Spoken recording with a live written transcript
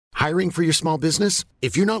Hiring for your small business?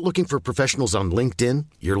 If you're not looking for professionals on LinkedIn,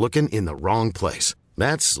 you're looking in the wrong place.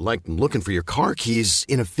 That's like looking for your car keys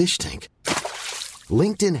in a fish tank.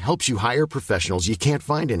 LinkedIn helps you hire professionals you can't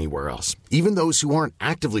find anywhere else, even those who aren't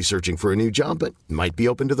actively searching for a new job but might be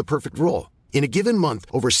open to the perfect role. In a given month,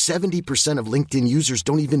 over 70% of LinkedIn users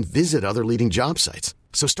don't even visit other leading job sites.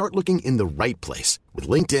 So start looking in the right place. With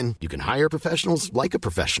LinkedIn, you can hire professionals like a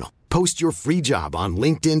professional. Post your free job on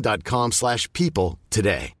linkedin.com/people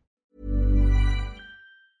today.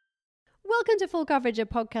 Welcome to Full Coverage, a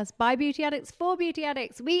podcast by Beauty Addicts for Beauty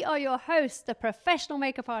Addicts. We are your hosts, the professional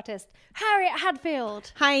makeup artist, Harriet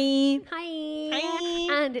Hadfield. Hi.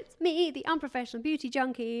 Hi. And it's me, the unprofessional beauty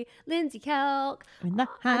junkie, Lindsay Kelk. In the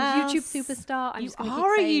I'm a house. YouTube superstar. I'm You just gonna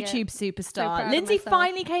are a keep saying YouTube it. So superstar. proud of Lindsay myself.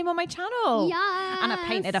 finally came on my channel. Yes. And I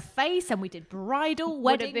painted a face and we did bridal Would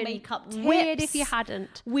wedding have been makeup tips. weird if you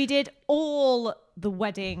hadn't. We did all the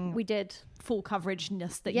wedding We did. full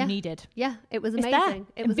coverageness that Yeah. you needed. Yeah, it was It's amazing. there,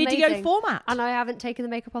 It in was video amazing. format. And I haven't taken the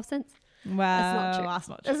makeup off since. Well, That's not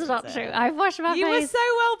true. That's not is true. it? I've washed my You face. were so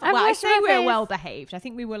well. I've Well, I washed say my we were face. well behaved. I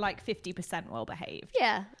think we were like 50% well behaved.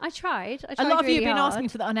 Yeah, I tried. A lot of you really have been hard. asking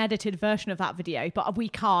for the unedited version of that video, but we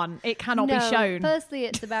can't. It cannot No, be shown. Firstly,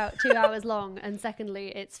 it's about 2 hours long, and secondly,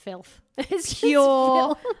 it's filth. It's just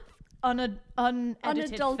Pure, filth.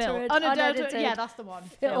 unedited filth. Unadulterated. Yeah, that's the one.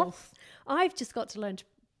 Filth. I've just got to learn to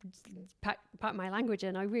pack my language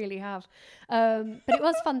in. I really have. But it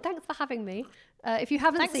was fun. Thanks for having me. If you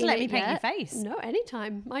haven't Thanks for seen letting it me paint yet, your face. No,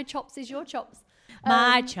 anytime. My chops is your chops.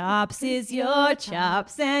 My chops is your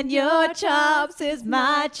chops, and your chops is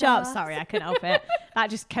my chops. Sorry, I couldn't help it. That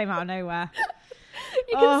just came out of nowhere.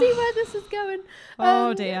 You can see where this is going.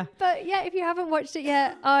 Oh, dear. But yeah, if you haven't watched it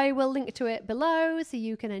yet, I will link to it below so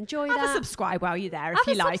you can enjoy that. Have a subscribe while you're there if Have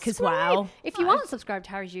you a like as subscribe. well. If you aren't subscribed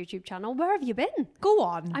to Harry's YouTube channel, where have you been? Go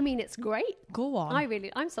on. I mean, it's great. Go on.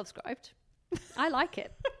 I'm subscribed. I like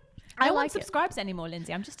it. I don't like want subscribes anymore,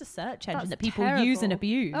 Lindsay. I'm just a search engine That's that people use and terrible.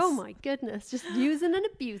 abuse. Oh my goodness. Just using and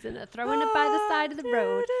abusing it, throwing it by the side of the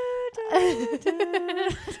road.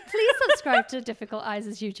 Please subscribe to Difficult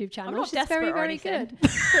Eyes' YouTube channel. I'm not She's desperate very, or very anything. good.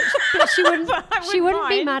 But she wouldn't, But I she wouldn't wouldn't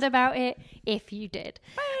be mind. mad about it if you did.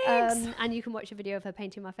 Thanks. And you can watch a video of her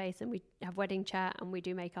painting my face, and we have wedding chat and we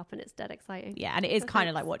do makeup, and it's dead exciting. Yeah, and it is So kind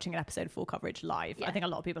of thanks. like watching an episode of Full Coverage live. Yeah. I think a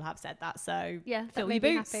lot of people have said that. So Yeah, that fill made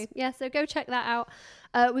your me boots. happy. Yeah, so go check that out.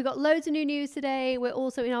 We've got loads of new news today. We're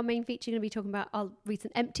also in our main feature going to be talking about our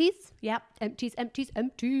recent empties. Yep.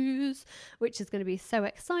 Empties, which is going to be so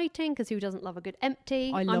exciting because who doesn't love a good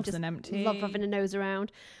empty? I I'm love just an empty. Love having a nose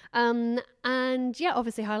around. And yeah,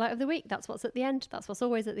 obviously highlight of the week. That's what's at the end. That's what's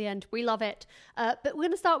always at the end. We love it. But we're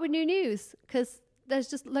going to start with new news because there's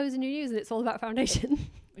just loads of new news and it's all about foundation.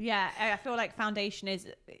 Yeah, I feel like foundation is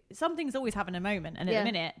something's always having a moment, and at Yeah, the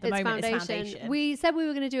minute, the it's moment is foundation. We said we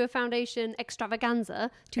were going to do a foundation extravaganza,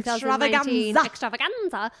 2019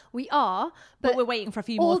 extravaganza. We are, but we're waiting for a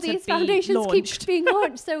few all more to these be foundations launched. keep being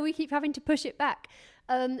launched, so we keep having to push it back.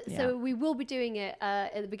 Yeah. So we will be doing it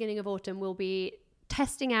at the beginning of autumn. We'll be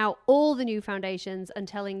testing out all the new foundations and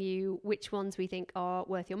telling you which ones we think are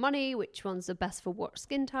worth your money, which ones are best for what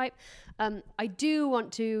skin type. I do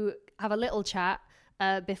want to have a little chat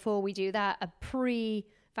before we do that, a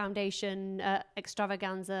pre-foundation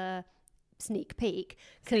extravaganza sneak peek.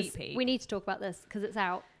 Sneak peek. We need to talk about this because it's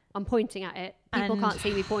out. I'm pointing at it. People And- can't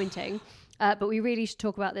see me pointing. But we really should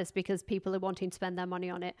talk about this because people are wanting to spend their money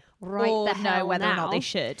on it right or the hell know whether now. or not they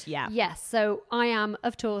should. Yeah. Yes, so I am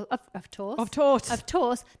of course.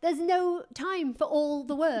 There's no time for all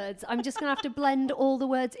the words. I'm just going to have to blend all the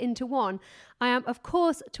words into one. I am, of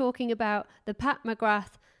course, talking about the Pat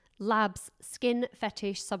McGrath Labs Skin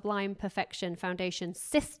Fetish Sublime Perfection Foundation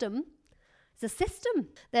System. It's a system.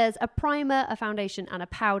 There's a primer, a foundation, and a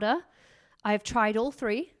powder. I've tried all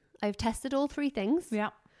three. I've tested all three things. Yeah.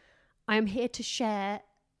 I am here to share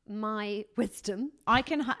my wisdom. I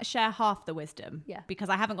can share half the wisdom. Yeah. Because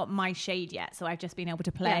I haven't got my shade yet, so I've just been able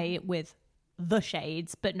to play with the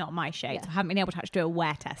shades, but not my shades. Yeah. I haven't been able to actually do a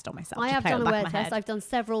wear test on myself. I to have play done on a the wear back of my test. head. I've done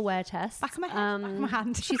several wear tests. Back of my head, back of my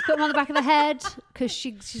hand. She's put them on the back of the head because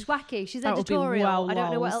she's wacky. She's That would be editorial. well I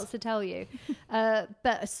don't know what lols. else to tell you.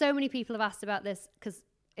 But so many people have asked about this because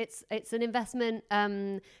it's an investment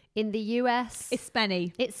in the US. It's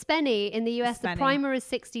spenny. It's spenny in the US. It's The spenny. primer is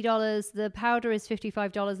 $60, the powder is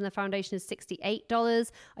 $55, and the foundation is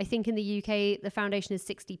 $68. I think in the UK the foundation is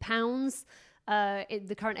 £60.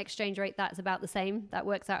 The current exchange rate, that's about the same. That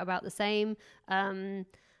works out about the same.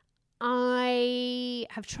 I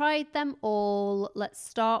have tried them all. Let's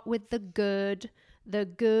start with the good. The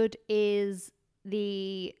good is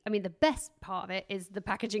the best part of it is the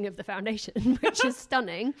packaging of the foundation, which is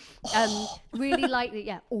stunning. Really like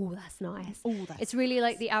the that's nice. It's really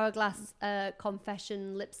like the Hourglass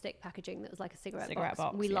Confession lipstick packaging that was like a cigarette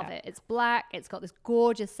box. We love it. It's black. It's got this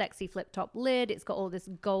gorgeous, sexy flip top lid. It's got all this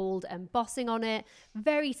gold embossing on it.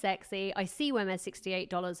 Very sexy. I see where my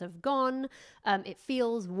 $68 have gone. It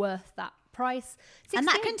feels worth that price. And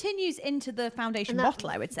that continues into the foundation bottle,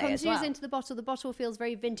 I would say, as well. Continues into the bottle. The bottle feels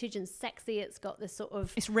very vintage and sexy. It's got this sort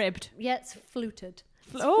of... It's ribbed. Yeah, it's fluted.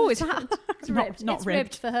 Is that? It's ribbed. Not it's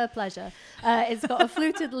ribbed for her pleasure. It's got a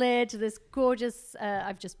fluted lid, this gorgeous...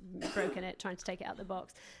 I've just broken it, trying to take it out of the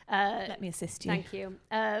box. Let me assist you. Thank you.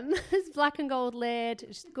 This black and gold lid,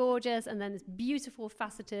 which is gorgeous, and then this beautiful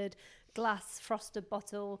faceted glass frosted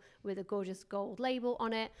bottle with a gorgeous gold label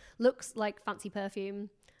on it. Looks like fancy perfume.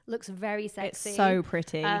 Looks very sexy. It's so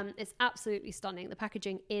pretty. It's absolutely stunning. The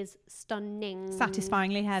packaging is stunning.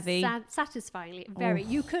 Satisfyingly heavy. Satisfyingly. Very.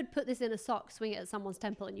 You could put this in a sock, swing it at someone's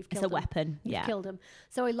temple, and you've killed them. It's a weapon. You've killed them.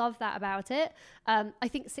 So I love that about it. I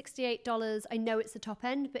think $68, I know it's the top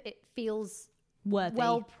end, but it feels... worthy.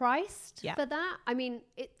 Well priced for that. I mean,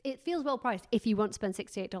 it feels well priced if you want to spend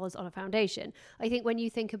 $68 on a foundation. I think when you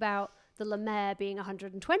think about the La Mer being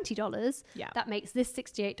 $120, that makes this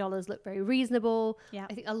 $68 look very reasonable.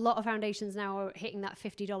 I think a lot of foundations now are hitting that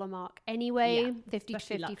 $50 mark anyway, 50 to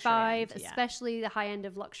 55, especially the high end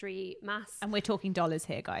of luxury mass. And we're talking dollars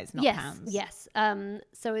here, guys, not pounds. Yes.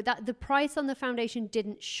 So that the price on the foundation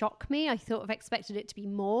didn't shock me. I sort of expected it to be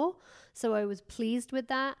more, so I was pleased with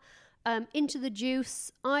that. Into the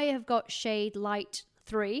juice, I have got shade light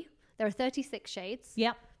 3. There are 36 shades.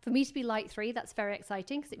 Yep. For me to be light 3, that's very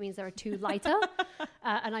exciting because it means there are 2 lighter.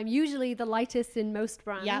 And I'm usually the lightest in most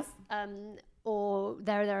brands. Or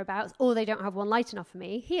thereabouts, or they don't have one light enough for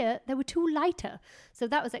me. Here, there were 2 lighter. So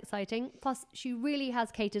that was exciting. Plus, she really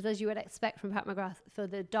has catered, as you would expect from Pat McGrath, for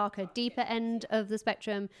the darker, deeper end of the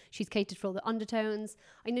spectrum. She's catered for all the undertones.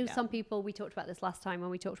 I know some people, we talked about this last time when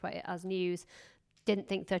we talked about it as news, didn't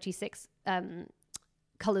think 36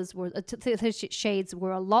 colors were 36 shades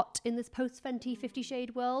were a lot in this post Fenty 50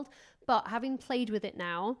 shade world, but having played with it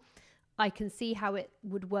now, I can see how it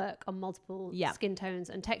would work on multiple skin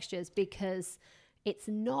tones and textures, because it's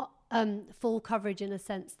not full coverage in a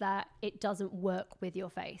sense that it doesn't work with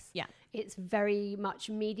your face. It's very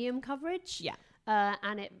much medium coverage.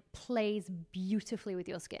 And it plays beautifully with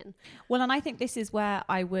your skin. Well, and I think this is where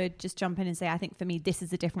I would just jump in and say, I think for me, this is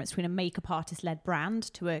the difference between a makeup artist-led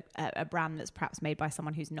brand to a brand that's perhaps made by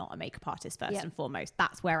someone who's not a makeup artist first and foremost.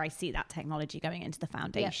 That's where I see that technology going into the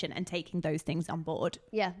foundation and taking those things on board.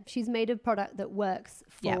 Yeah, she's made a product that works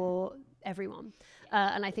for everyone.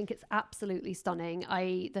 And I think it's absolutely stunning.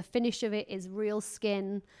 The finish of it is real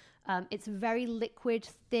skin. It's very liquid,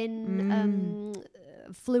 thin,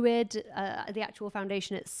 fluid, the actual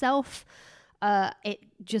foundation itself. It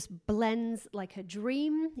just blends like a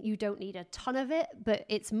dream. You don't need a ton of it, but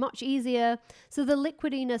it's much easier. So the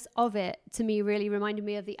liquidiness of it, to me, really reminded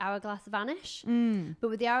me of the Hourglass Vanish. But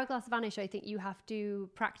with the Hourglass Vanish, I think you have to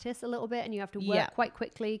practice a little bit and you have to work quite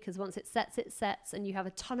quickly, because once it sets, and you have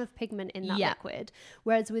a ton of pigment in that liquid.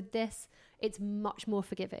 Whereas with this, it's much more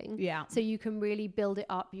forgiving. So you can really build it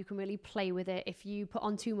up. You can really play with it. If you put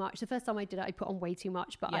on too much, the first time I did it, I put on way too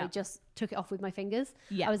much, but I just took it off with my fingers.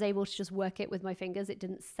 I was able to just work it with my fingers. It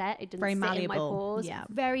didn't set. It didn't very sit malleable. In my pores.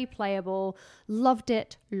 Very playable. Loved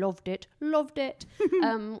it.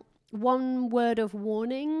 One word of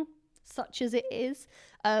warning, such as it is,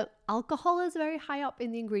 alcohol is very high up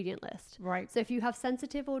in the ingredient list. So if you have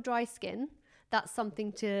sensitive or dry skin, that's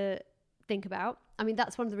something to think about. I mean,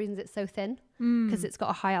 that's one of the reasons it's so thin, because it's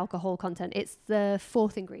got a high alcohol content. It's the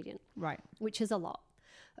 4th ingredient, which is a lot.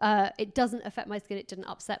 It doesn't affect my skin. It didn't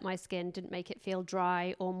upset my skin, didn't make it feel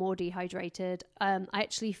dry or more dehydrated. I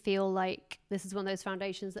actually feel like this is one of those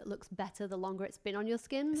foundations that looks better the longer it's been on your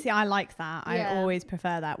skin. See, I like that. I always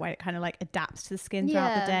prefer that, where it kind of like adapts to the skin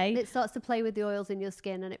throughout the day. It starts to play with the oils in your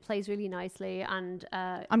skin, and it plays really nicely. And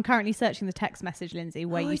I'm currently searching the text message, Lindsay,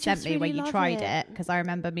 where you sent me, really where you tried it, because I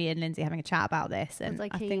remember me and Lindsay having a chat about this, and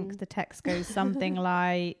I think the text goes something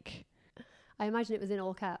like... I imagine it was in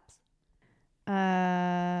all caps.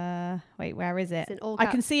 Wait, where is it? It's in all I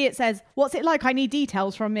caps. can see it says, "What's it like? I need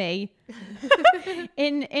details from me."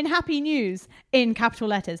 in happy news, in capital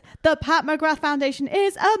letters, the Pat McGrath Foundation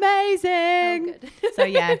is amazing. Oh, good. So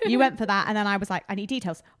yeah, you went for that, and then I was like, I need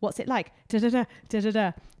details. What's it like? Da da da da da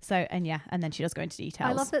da. So and then she does go into details.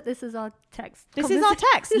 I love that this is our text. This is our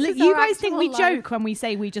text. You guys think we joke when we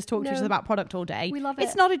say we just talk to each other about product all day. We love it.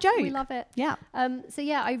 It's not a joke. We love it. Yeah. So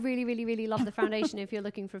yeah, I really, really, really love the foundation. If you're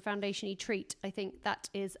looking for a foundation-y treat, I think that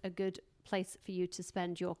is a good place for you to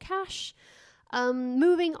spend your cash.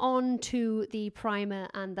 Moving on to the primer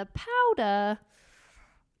and the powder,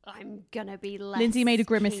 I'm gonna be less. Lindsay made a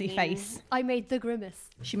grimacy keen. face. I made the grimace.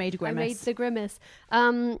 She made a grimace. I made the grimace.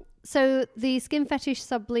 So the Skin Fetish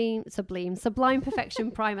Sublime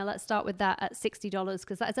Perfection Primer, let's start with that at $60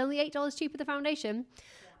 because that is only $8 cheaper than foundation.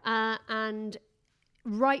 And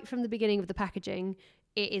right from the beginning of the packaging,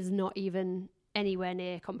 it is not even anywhere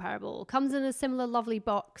near comparable. Comes in a similar lovely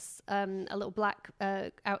box, a little black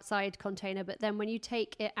outside container, but then when you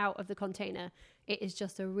take it out of the container, it is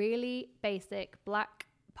just a really basic black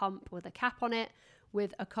pump with a cap on it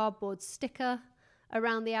with a cardboard sticker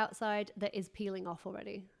around the outside that is peeling off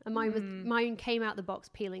already. And mine came out the box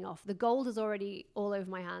peeling off. The gold is already all over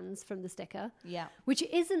my hands from the sticker. Yeah. Which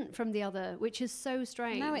isn't from the other, which is so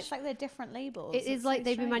strange. No, it's like they're different labels. It is like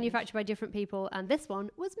they've been manufactured by different people, and this one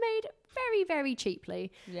was made very, very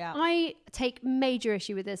cheaply. Yeah. I take major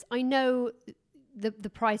issue with this. I know the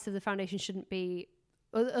price of the foundation shouldn't be,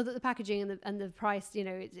 or the packaging and the price, you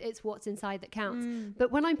know, it's what's inside that counts.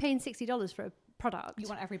 But when I'm paying $60 for a product, You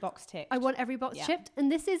want every box ticked. I want every box chipped,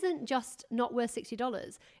 and this isn't just not worth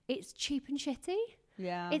 $60. It's cheap and shitty.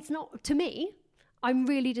 Yeah. It's not, to me. I'm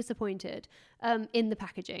really disappointed in the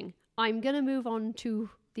packaging. I'm going to move on to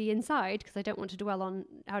the inside because I don't want to dwell on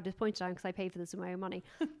how disappointed I am because I paid for this with my own money.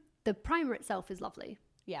 The primer itself is lovely.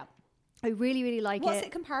 Yeah. I really, really like What's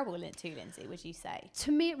it comparable to, Lindsay, would you say?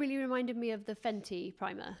 To me, it really reminded me of the Fenty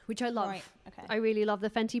primer, which I love. Right, okay. I really love the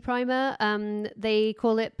Fenty primer. They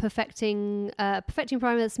call it perfecting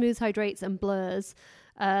primer that smooths, hydrates, and blurs.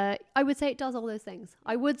 I would say it does all those things.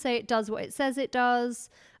 I would say it does what it says it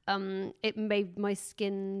does. It made my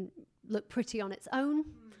skin look pretty on its own.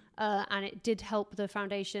 And it did help the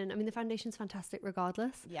foundation. I mean, the foundation's fantastic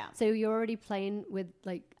regardless. Yeah. So you're already playing with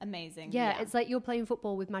like... Amazing. Yeah, it's like you're playing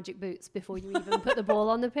football with magic boots before you even put the ball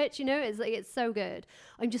on the pitch, you know? It's like, it's so good.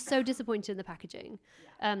 I'm just so disappointed in the packaging.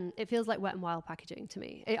 It feels like Wet n Wild packaging to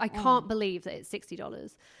me. I can't believe that it's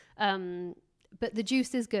 $60. But the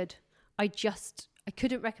juice is good. I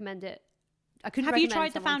couldn't recommend it. Have you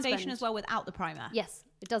tried the foundation as well without the primer? Yes,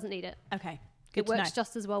 it doesn't need it. Okay. It works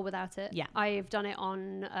just as well without it. Yeah. I've done it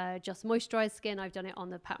on just moisturized skin. I've done it on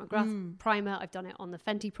the Pat McGrath primer. I've done it on the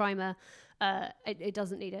Fenty primer. It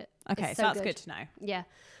doesn't need it. Okay, so that's good to know. Yeah.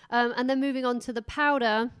 And then moving on to the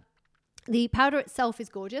powder. The powder itself is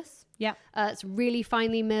gorgeous. Yeah. It's really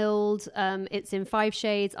finely milled. It's in 5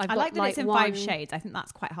 shades. I like that it's in 5 shades. I think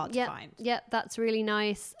that's quite hard to find. Yeah, that's really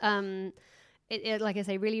nice. It, like I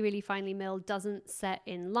say, really, really finely milled, doesn't set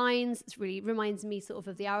in lines. It really reminds me sort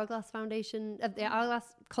of the Hourglass foundation, of the Hourglass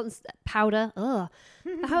powder.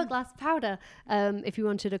 Hourglass powder. If you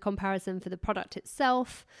wanted a comparison for the product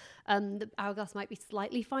itself, the Hourglass might be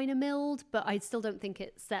slightly finer milled, but I still don't think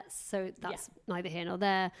it sets. So that's neither here nor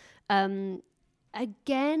there.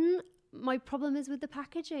 Again, my problem is with the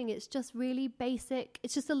packaging. It's just really basic.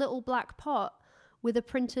 It's just a little black pot with a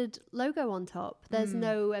printed logo on top. There's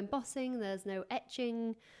no embossing, there's no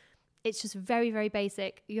etching. It's just very, very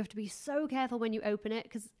basic. You have to be so careful when you open it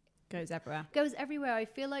because goes everywhere. Goes everywhere. I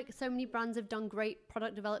feel like so many brands have done great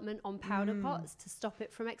product development on powder pots to stop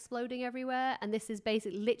it from exploding everywhere. And this is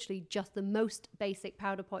basically literally just the most basic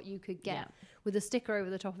powder pot you could get with a sticker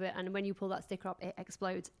over the top of it. And when you pull that sticker up, it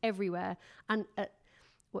explodes everywhere. And at,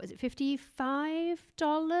 what is it,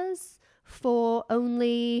 $55 for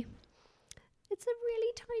only... It's a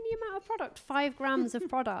really tiny amount of product. 5 grams of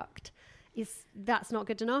product. That's not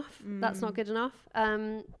good enough. That's not good enough.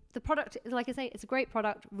 The product, like I say, it's a great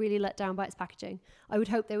product, really let down by its packaging. I would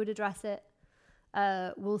hope they would address it.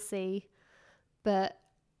 We'll see. But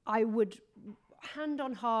I would, hand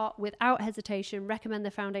on heart, without hesitation, recommend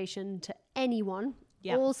the foundation to anyone.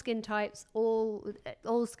 Yeah. All skin types, all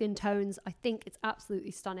skin tones. I think it's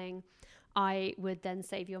absolutely stunning. I would then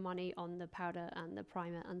save your money on the powder and the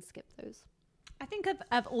primer and skip those. I think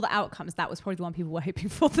of all the outcomes, that was probably the one people were hoping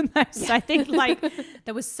for the most. Yeah. I think like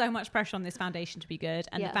there was so much pressure on this foundation to be good.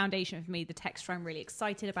 And the foundation for me, the texture I'm really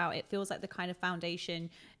excited about. It feels like the kind of foundation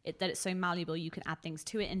that it's so malleable. You can add things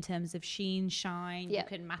to it in terms of sheen, shine. You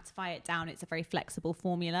can mattify it down. It's a very flexible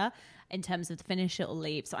formula in terms of the finish it'll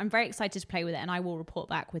leave. So I'm very excited to play with it. And I will report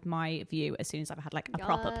back with my view as soon as I've had like a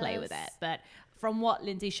proper play with it. But from what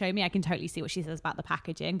Lindsay showed me, I can totally see what she says about the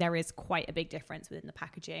packaging. There is quite a big difference within the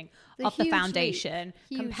packaging of the foundation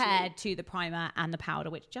compared to the primer and the powder,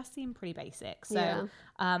 which just seem pretty basic. So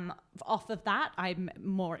off of that, I'm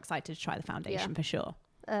more excited to try the foundation for sure.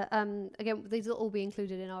 Again, these will all be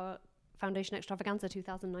included in our Foundation Extravaganza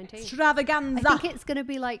 2019. Extravaganza! I think it's going to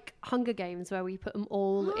be like Hunger Games where we put them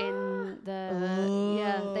all in the...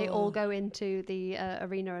 Yeah, they all go into the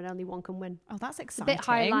arena and only one can win. Oh, that's exciting. It's a bit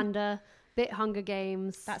Highlander, bit Hunger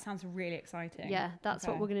Games. That sounds really exciting. Yeah, that's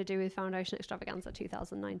what we're going to do with Foundation Extravaganza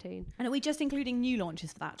 2019. And are we just including new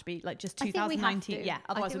launches for that to be like just 2019? Yeah,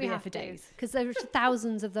 otherwise we'll be here for days. Because there's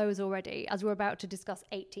thousands of those already, as we're about to discuss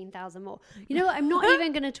 18,000 more. You know what? I'm not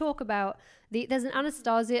even going to talk about there's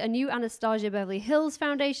a new Anastasia Beverly Hills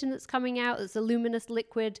foundation that's coming out. It's a luminous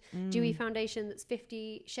liquid dewy foundation that's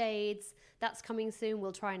 50 shades. That's coming soon.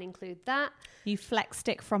 We'll try and include that. New Flex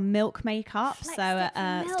Stick from Milk Makeup.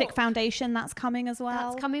 Stick foundation, that's coming as well.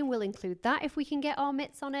 That's coming. We'll include that if we can get our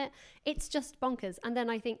mitts on it. It's just bonkers. And then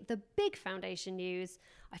I think the big foundation news,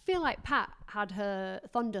 I feel like Pat had her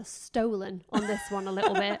thunder stolen on this one a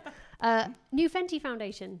little bit. New Fenty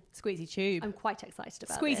foundation. Squeezy Tube. I'm quite excited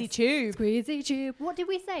about Squeezy this. Tube. Squeezy Tube. What did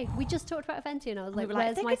we say? We just talked about Fenty and I was like,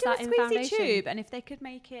 where's they my could do a satin Squeezy foundation? Tube, and if they could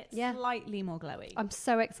make it slightly more glowy. I'm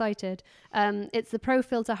so excited. It's the Pro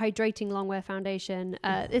Filter Hydrating Longwear Foundation.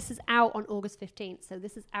 This is out on August 15th, so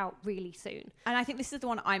this is out really soon. And I think this is the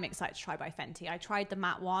one I'm excited to try by Fenty. I tried the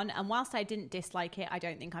matte one, and whilst I didn't dislike it, I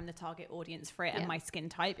don't think I'm the target audience for it, and my skin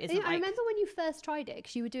type isn't. I remember when you first tried it,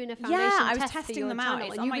 because you were doing a foundation test. I was test testing for your them channel, out.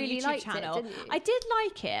 It's and on you my really YouTube liked channel. it, didn't you? I did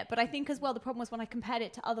like it, but I think as well the problem was when I compared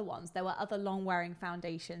it to other ones, there were other long wearing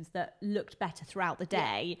foundations that looked better throughout the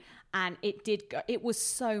day, and it was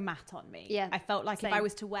so matte on me. Yeah, I felt like same. if I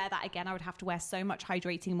was to wear that again, I would have to wear so much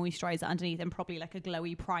hydrating moisturizer underneath and probably like a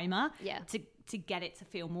glowy primer to get it to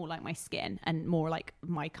feel more like my skin and more like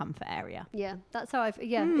my comfort area. Yeah, that's how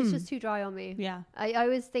it's just too dry on me. Yeah, I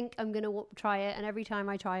always think I'm gonna try it, and every time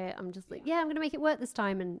I try it, I'm just like, I'm gonna make it work this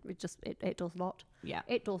time, and it does not. Yeah,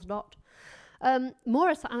 it does not.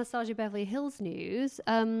 More Anastasia Beverly Hills news.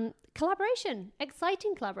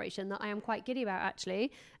 Exciting collaboration that I am quite giddy about,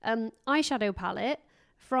 actually. Eyeshadow palette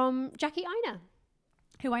from Jackie Aina.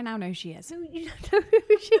 Who I now know she is. Who you don't know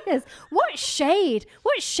who she is. What shade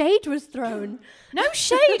was thrown? No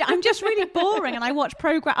shade. I'm just really boring, and I watch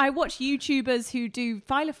YouTubers who do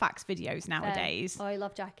Filofax videos nowadays. I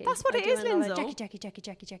love Jackie. That's what it is, Lindsay.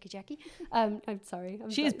 Jackie. I'm sorry.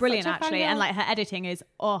 She is brilliant, actually, and like her editing is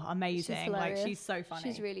amazing. Like she's so funny.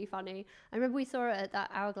 She's really funny. I remember we saw her at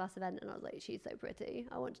that Hourglass event, and I was like, she's so pretty.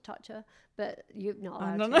 I want to touch her, but you're not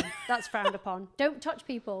allowed to. That's frowned upon. Don't touch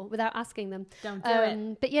people without asking them. Don't do it.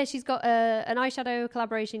 But yeah, she's got an eyeshadow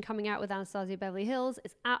collaboration coming out with Anastasia Beverly Hills.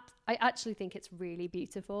 I actually think it's really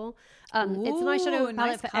beautiful. It's an eyeshadow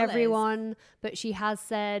palette for everyone, but she has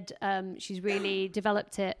said she's really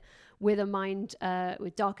developed it with a mind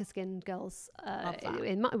with darker skinned girls,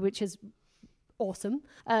 which is awesome.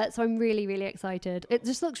 So I'm really, really excited. It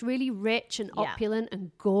just looks really rich and opulent and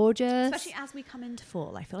gorgeous. Especially as we come into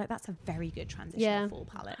fall. I feel like that's a very good transitional fall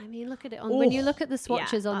palette. I mean, look at it. When you look at the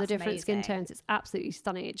swatches on the different skin tones, it's absolutely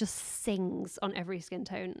stunning. It just sings on every skin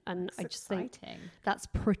tone. And I just think that's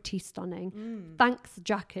pretty stunning. Thanks,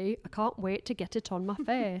 Jackie. I can't wait to get it on my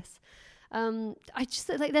face. I just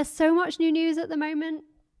like there's so much new news at the moment,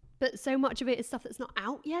 but so much of it is stuff that's not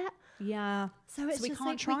out yet. Yeah. So it's we just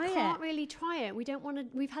can't try it. We can't really try it. We don't want to.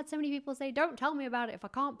 We've had so many people say, "Don't tell me about it if I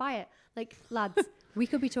can't buy it." Like, lads, we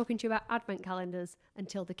could be talking to you about advent calendars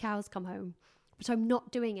until the cows come home, but I'm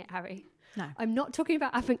not doing it, Harry. No, I'm not talking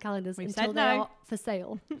about advent calendars until they are for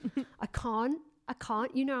sale. I can't.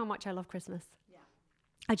 You know how much I love Christmas. Yeah.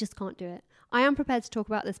 I just can't do it. I am prepared to talk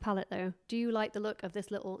about this palette, though. Do you like the look of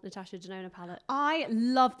this little Natasha Denona palette? I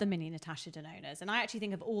love the mini Natasha Denonas, and I actually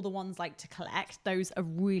think of all the ones like to collect, those are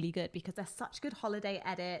really good because they're such good holiday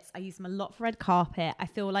edits. I use them a lot for red carpet. I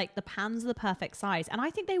feel like the pans are the perfect size, and I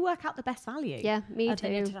think they work out the best value. Yeah, me too.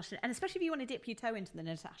 And especially if you want to dip your toe into the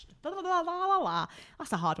Natasha,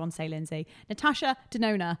 that's a hard one to say, Lindsay. Natasha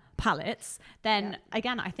Denona palettes. Then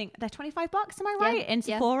again, I think they're $25. Am I right? In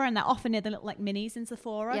Sephora, and they're often near the little like minis in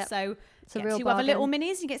Sephora. So it's a real you bargain. have a little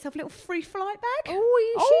minis, you get yourself a little free flight bag.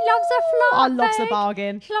 Oh, she loves a flight I love a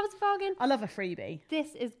bargain. She loves a bargain. I love a freebie.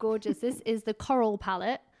 This is gorgeous. This is the Coral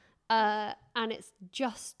palette, and it's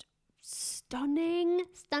just stunning.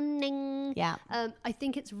 Yeah. I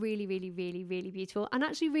think it's really, really, really, really beautiful and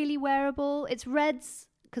actually really wearable. It's reds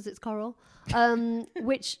because it's coral,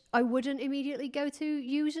 which I wouldn't immediately go to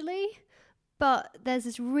usually. But there's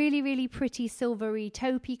this really, really pretty silvery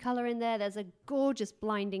taupey colour in there. There's a gorgeous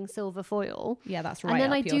blinding silver foil. Yeah, that's right. And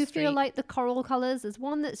then I do feel like the coral colours. There's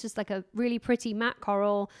one that's just like a really pretty matte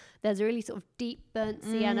coral. There's a really sort of deep burnt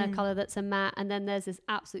sienna colour that's a matte. And then there's this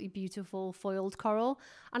absolutely beautiful foiled coral.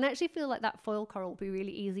 And I actually feel like that foil coral would be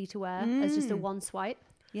really easy to wear as just a one swipe.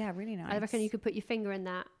 Yeah, really nice. I reckon you could put your finger in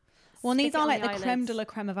that, Well, these are like the eyelids. creme de la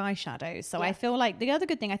creme of eyeshadows. So I feel like the other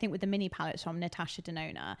good thing I think with the mini palettes from Natasha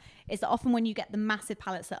Denona is that often when you get the massive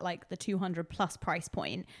palettes at like the 200 plus price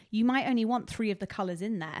point, you might only want 3 of the colors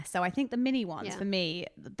in there. So I think the mini ones for me,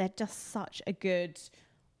 they're just such a good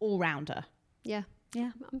all-rounder. Yeah.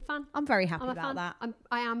 Yeah, I'm a fan. I'm very happy about that.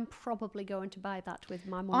 I am probably going to buy that with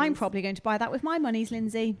my money. I'm probably going to buy that with my monies,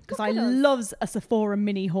 Lindsay, because I loves a Sephora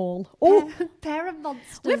mini haul. Oh, pair of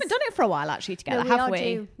monsters. We haven't done it for a while actually together, have we?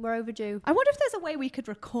 Due. We're overdue. I wonder if there's a way we could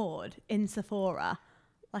record in Sephora,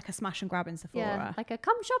 like a smash and grab in Sephora. Yeah, like a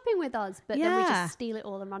come shopping with us, but then we just steal it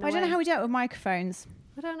all and run away. I don't know how we do it with microphones.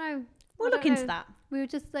 I don't know. We'll look into that. We were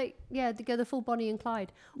just like, to go the full Bonnie and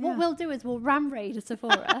Clyde. What we'll do is we'll ram raid a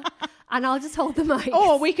Sephora and I'll just hold the mic.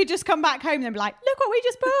 Or we could just come back home and be like, look what we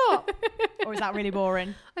just bought. Or is that really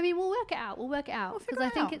boring? I mean, we'll work it out. Because I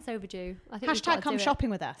think it's overdue. I think hashtag come shopping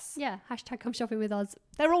with us. Yeah, hashtag come shopping with us.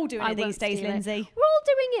 They're all doing it these days, Lindsay. We're all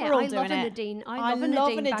doing it. We're all I doing love it. a Nadine. I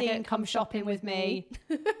love a Nadine. Come shopping with me.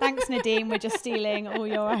 Thanks, Nadine. We're just stealing all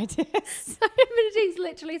your ideas. Nadine's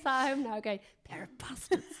literally sat at home now going, pair of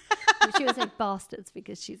bastards. She was like bastards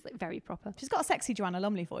because she's like very proper. She's got a sexy Joanna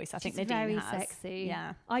Lumley voice. I think Nadine very has. Sexy.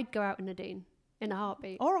 Yeah. I'd go out with Nadine in a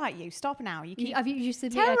heartbeat. All right, you stop now. You keep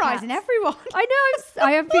terrorising everyone. I know.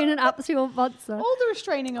 I have been an absolute monster. All the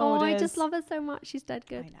restraining orders. I just love her so much. She's dead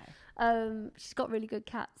good. I know. She's got really good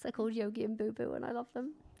cats. They're called Yogi and Boo Boo, and I love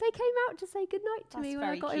them. They came out to say goodnight to me when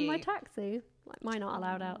I got in my taxi. Like, mine aren't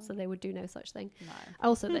allowed out, so they would do no such thing. No.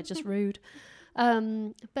 Also, they're just rude.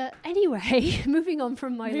 But anyway, moving on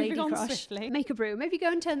from my lady crush, swiftly. Make a brew. Maybe go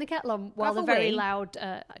and turn the kettle on while the very loud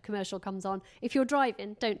commercial comes on. If you're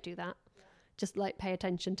driving, don't do that. Just like pay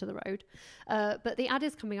attention to the road. But the ad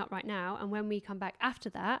is coming up right now, and when we come back after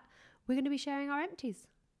that, we're going to be sharing our empties.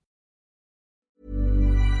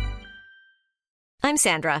 I'm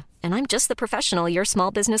Sandra, and I'm just the professional your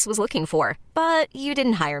small business was looking for. But you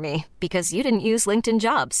didn't hire me because you didn't use LinkedIn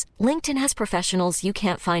Jobs. LinkedIn has professionals you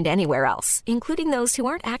can't find anywhere else, including those who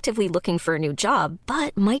aren't actively looking for a new job,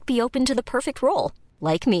 but might be open to the perfect role,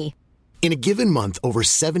 like me. In a given month, over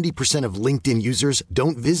 70% of LinkedIn users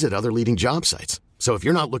don't visit other leading job sites. So if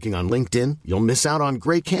you're not looking on LinkedIn, you'll miss out on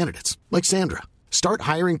great candidates like Sandra. Start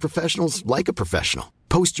hiring professionals like a professional.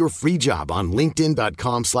 Post your free job on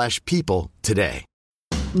linkedin.com/people today.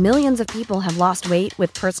 Millions of people have lost weight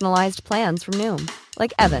with personalized plans from Noom.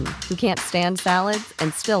 Like Evan, who can't stand salads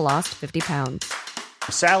and still lost 50 pounds.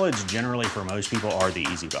 Salads generally for most people are the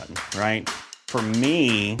easy button, right? For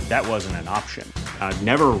me, that wasn't an option. I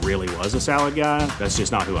never really was a salad guy. That's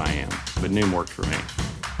just not who I am. But Noom worked for me.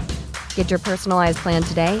 Get your personalized plan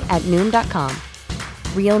today at Noom.com.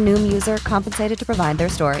 Real Noom user compensated to provide their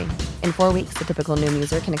story. In 4 weeks, the typical Noom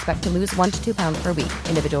user can expect to lose 1 to 2 pounds per week.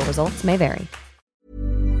 Individual results may vary.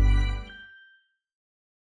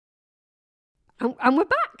 And we're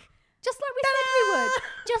back. Just like we said we would.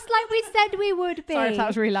 Just like we said we would be. Sorry if that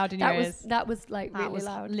was really loud in your ears. That was like really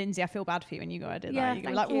loud. Lindsay, I feel bad for you when you go did yeah, that.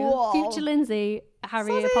 Thank like, you. whoa. Future Lindsay, Harry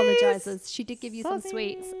Sozzies. apologises. She did give you some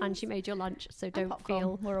sweets and she made your lunch, so don't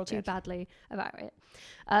feel too badly about it.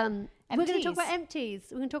 We're going to talk about empties.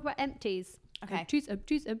 We're going to talk about empties. Okay.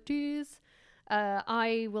 Empties.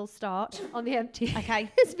 I will start on the empties. Okay.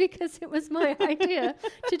 It's because it was my idea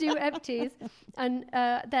to do empties. And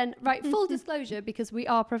then, full disclosure, because we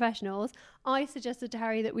are professionals, I suggested to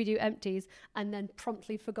Harry that we do empties and then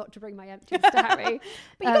promptly forgot to bring my empties to Harry.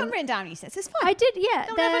 But you got them written down, he says. It's fine. I did, yeah.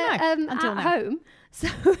 You'll They're never know until at now. home. So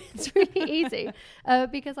it's really easy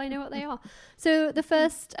because I know what they are. So the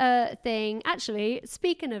first thing, actually,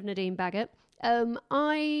 speaking of Nadine Baggott,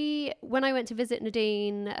 when I went to visit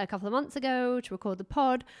Nadine a couple of months ago to record the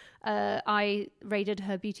pod, I raided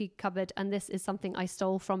her beauty cupboard, and this is something I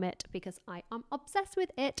stole from it because I am obsessed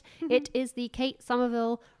with it. It is the Kate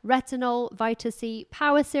Somerville Retinol Vita C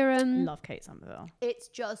Power Serum. Love Kate Somerville. It's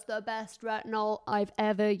just the best retinol I've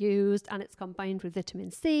ever used, and it's combined with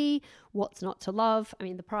vitamin C. What's not to love? I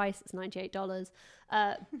mean, the price is $98,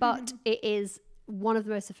 but it is one of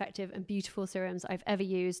the most effective and beautiful serums I've ever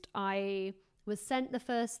used. I was sent the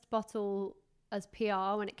first bottle as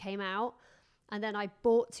PR when it came out, and then I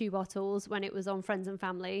bought 2 bottles when it was on Friends and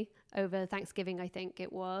Family over Thanksgiving, I think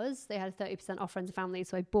it was. They had 30% off Friends and Family,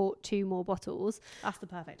 so I bought 2 more bottles. That's the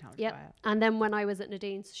perfect time to buy it. And then when I was at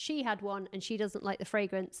Nadine's, she had one and she doesn't like the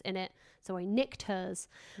fragrance in it, so I nicked hers.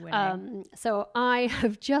 So I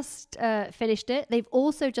have just finished it. They've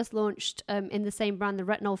also just launched in the same brand the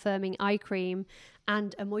Retinol Firming Eye Cream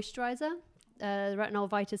and a moisturizer. The Retinol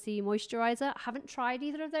Vita C moisturizer. I haven't tried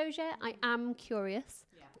either of those yet. I am curious.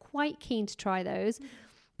 Quite keen to try those.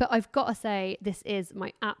 But I've got to say, this is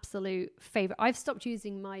my absolute favorite. I've stopped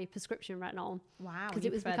using my prescription retinol. Wow. Because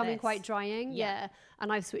it was becoming quite drying. Yeah.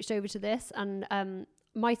 And I've switched over to this. And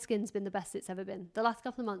my skin's been the best it's ever been. The last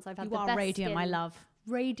couple of months, I've had the best radiant, skin. my love.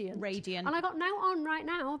 Radiant. And I got now on right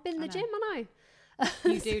now. I've been in the gym,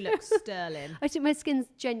 and you do look sterling. I think my skin's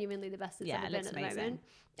genuinely the best it's ever been at the moment.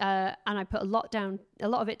 And I put a lot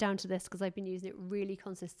of it down to this because I've been using it really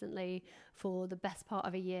consistently for the best part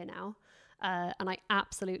of a year now. And I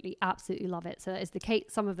absolutely love it. So that is the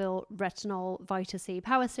Kate Somerville Retinol Vita C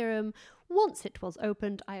Power Serum. Once it was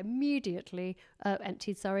opened, I immediately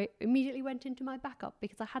went into my backup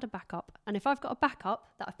because I had a backup. And if I've got a backup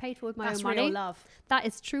that I've paid for with my own money, real love. That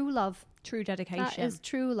is true love. True dedication. That is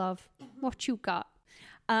true love. What you got?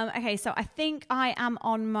 Okay, so I think I am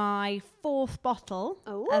on my 4th bottle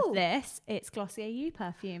of this. It's Glossier You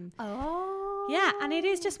perfume. Oh. Yeah, and it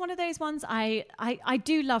is just one of those ones. I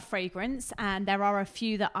do love fragrance, and there are a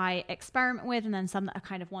few that I experiment with, and then some that are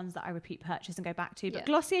kind of ones that I repeat purchase and go back to. But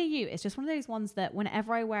Glossier You is just one of those ones that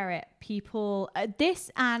whenever I wear it, people...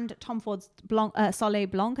 this and Tom Ford's Soleil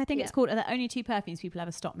Blanc, I think it's called, are the only 2 perfumes people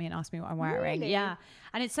ever stop me and ask me what I'm wearing. Really? Yeah.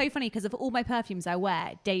 And it's so funny because of all my perfumes I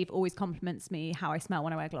wear, Dave always compliments me how I smell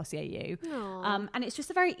when I wear Glossier You. And it's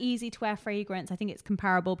just a very easy to wear fragrance. I think it's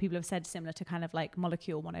comparable. People have said similar to kind of like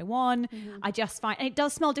Molecule 101. I just find, and it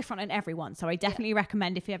does smell different on everyone. So I definitely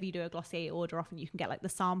recommend if ever you do a Glossier order, often you can get like the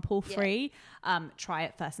sample free. Try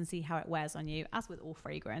it first and see how it wears on you, as with all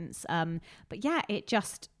fragrance. But yeah,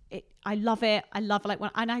 I love it. I love like when,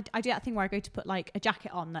 and I do that thing where I go to put like a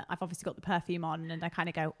jacket on that I've obviously got the perfume on, and I kind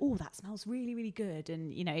of go, oh, that smells really, really good.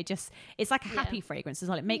 And you know, it's like a happy fragrance as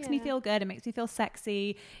well. It makes me feel good. It makes me feel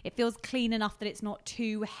sexy. It feels clean enough that it's not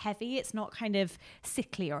too heavy. It's not kind of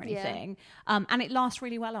sickly or anything. And it lasts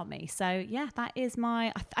really well on me. So yeah, that is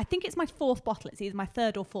I think it's my 4th bottle. It's either my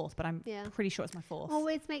 3rd or 4th, but I'm pretty sure it's my 4th.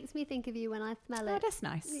 Always makes me think of you when I smell it. Oh, that's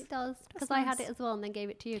nice. It does. Because I had it as well and then gave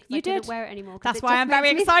it to you because I did. didn't wear it anymore. That's why I'm very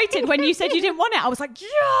excited. When you said you didn't want it, I was like,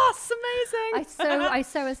 yes, amazing. I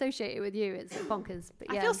so associate it with you. It's bonkers. But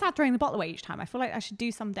I feel sad throwing the bottle away each time. I feel like I should do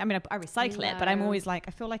something. I mean, I recycle it, but I'm always like,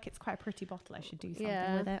 I feel like it's quite a pretty bottle. I should do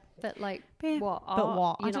something with it. But like, what? Art? But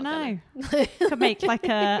what? You're I don't gonna.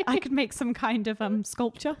 know. I could make some kind of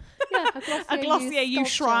sculpture. Yeah, a Glossier You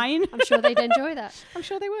shrine. I'm sure they'd enjoy that. I'm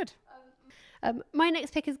sure they would. My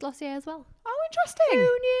next pick is Glossier as well. Oh, interesting.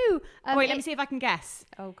 Who knew? Wait, let me see if I can guess.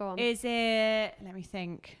 Oh, go on. Is it, let me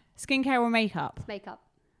think, skincare or makeup? It's makeup.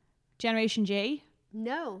 Generation G?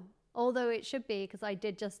 No. Although it should be, because I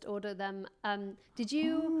did just order them. Did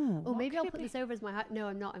you... Oh, maybe I'll put this over as my... No,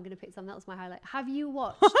 I'm not. I'm going to pick something else as my highlight. Have you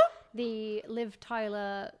watched the Liv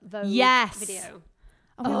Tyler Vogue video?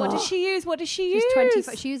 Oh, what does she use? She's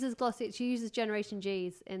 25. She uses Glossier. She uses Generation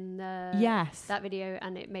G's in that video,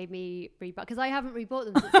 and it made me rebuy because I haven't rebought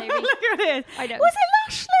them since they Look at it. I know. Was it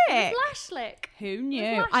Lash Lick? It was Lash Lick. Who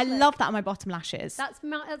knew? I love that on my bottom lashes. That's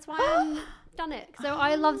why I've done it. So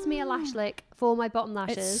I loves me a Lash Lick for my bottom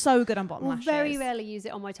lashes. It's so good on bottom lashes. Very rarely use it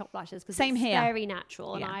on my top lashes because it's very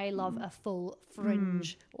natural, and I love a full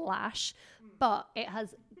fringe lash. But it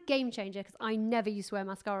has game changer because I never used to wear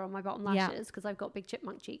mascara on my bottom lashes because I've got big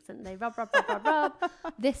chipmunk cheeks and they rub.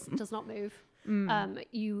 This does not move.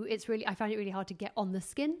 I find it really hard to get on the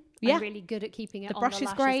skin. I'm really good at keeping it on the lashes. The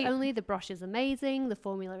brush is great. Only the brush is amazing. The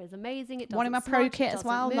formula is amazing. It doesn't one in my pro kit as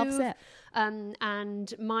well. Loves it.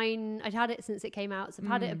 And mine, I'd had it since it came out, so I've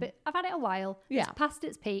had it a bit. I've had it a while. Yeah, it's past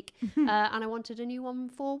its peak, and I wanted a new one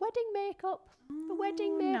for wedding makeup. For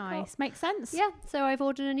wedding makeup, nice, makes sense. Yeah, so I've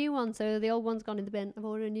ordered a new one. So the old one's gone in the bin. I've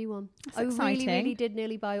ordered a new one. I really did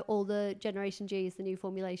nearly buy all the Generation G's, the new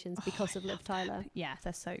formulations, because of Liv Tyler. Yeah,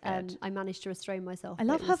 they're so good. I managed to restrain myself. I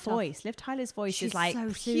love her voice. Liv Tyler's voice is like so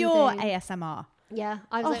pure soothing. ASMR. Yeah,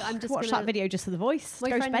 I was like, I'm just watch that video just for the voice.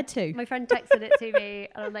 Go to bed too. My friend texted it to me,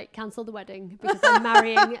 and I'm like, cancel the wedding because I'm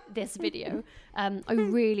marrying this video. I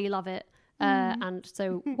really love it. And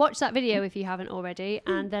so watch that video if you haven't already,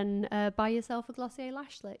 and then buy yourself a Glossier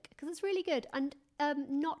Lash Lick because it's really good and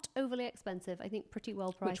not overly expensive. I think pretty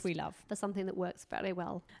well priced, which we love, for something that works very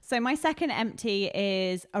well. So my second empty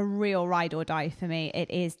is a real ride or die for me. It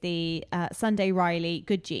is the Sunday Riley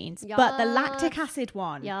Good Jeans, but the lactic acid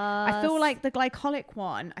one. Yes. I feel like the glycolic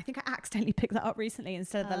one. I think I accidentally picked that up recently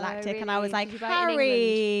instead of the lactic, really? and I was like, Did you buy it in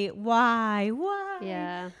Harry, why?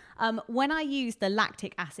 Yeah. When I use the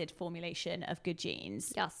lactic acid formulation of Good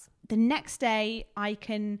Jeans, the next day I'd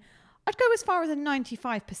go as far as a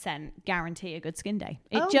 95% guarantee a good skin day.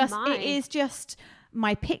 It is just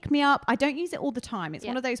my pick-me-up. I don't use it all the time. It's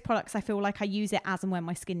one of those products I feel like I use it as and when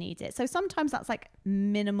my skin needs it. So sometimes that's like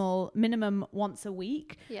minimum once a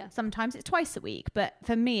week. Yeah. Sometimes it's twice a week. But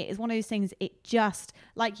for me, it's one of those things, it just,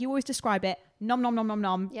 like you always describe it, nom, nom, nom, nom,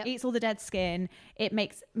 nom, eats all the dead skin. It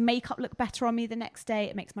makes makeup look better on me the next day.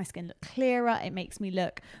 It makes my skin look clearer. It makes me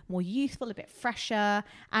look more youthful, a bit fresher.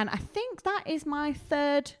 And I think that is my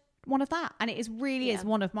third one of that, and it is really is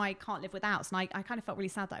one of my can't live withouts. And I kind of felt really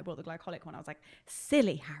sad that I bought the glycolic one. I was like,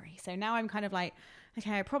 silly Harry. So now I'm kind of like,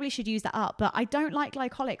 okay, I probably should use that up, but I don't like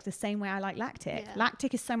glycolic the same way I like lactic.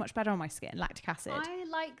 Lactic is so much better on my skin, lactic acid. I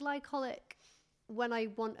like glycolic when I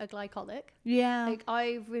want a glycolic. Yeah. Like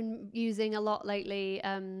I've been using a lot lately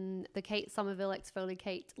the Kate Somerville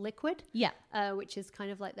Exfoliate liquid. Yeah. Which is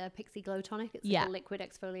kind of like their Pixie Glow Tonic. It's like a liquid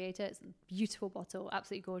exfoliator. It's a beautiful bottle,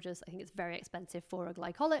 absolutely gorgeous. I think it's very expensive for a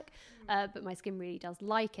glycolic, but my skin really does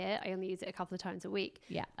like it. I only use it a couple of times a week.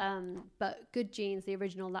 Yeah. But Good Genes, the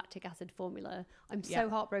original lactic acid formula, I'm so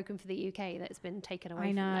heartbroken for the UK that it's been taken away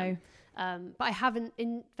from them. But I haven't,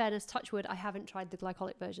 in fairness, touch wood, I haven't tried the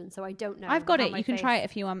glycolic version, so I don't know. I've got it. You can try it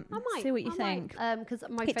if you want. I might. See what you think. Because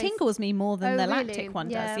my it face tingles me more than the really? lactic one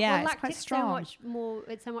does. Yeah, Well, it's quite strong.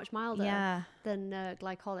 It's so much milder than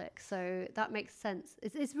glycolic, so that makes sense.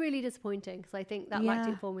 It's really disappointing because I think that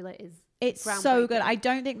lactic formula is so good. I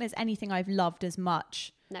don't think there's anything I've loved as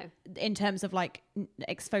much. No. In terms of like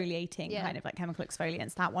exfoliating, kind of like chemical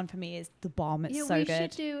exfoliants, that one for me is the bomb. It's so good. We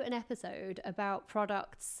should do an episode about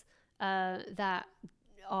products that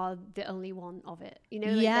are the only one of it, you know,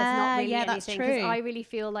 like there's not really anything. That's true. I really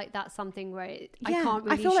feel like that's something where I can't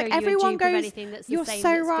really show like everyone goes, anything that's the you're same. So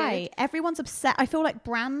that's right. Good. Everyone's upset. I feel like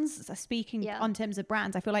brands, speaking on terms of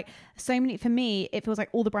brands, I feel like so many, for me, it feels like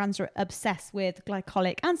all the brands are obsessed with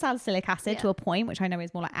glycolic and salicylic acid to a point, which I know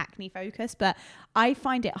is more like acne focused, but I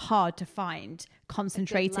find it hard to find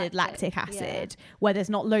concentrated lactic acid where there's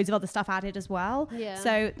not loads of other stuff added as well.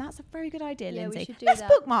 So that's a very good idea, Lindsay. Let's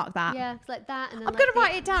bookmark that. Yeah, it's like that. And then I'm going to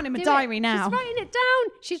write it down in my diary now. She's writing it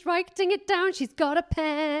down. She's writing it down. She's got a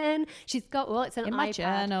pen. She's got, it's an in iPad. my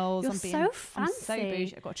journals. You're so fancy. I'm so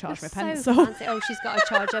bougie. I've got to charge my so pencil. Fancy. Oh, she's got to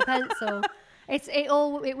charge her pencil.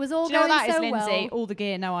 It was all Do you know going what that so is, Lindsay? well. All the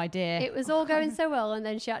gear, no idea. It was all going so well, and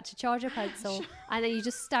then she had to charge her pencil, and then you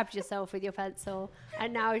just stabbed yourself with your pencil,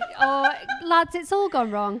 and now, lads, it's all gone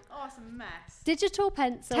wrong. Oh, it's a mess. Digital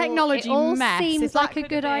pencil. Technology it all mess. seems like a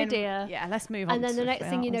good idea. Yeah, let's move on. And then the next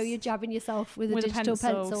thing you know, you're jabbing yourself with a digital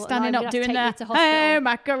pencil. Standing up doing the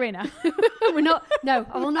Macarena. We're not. No,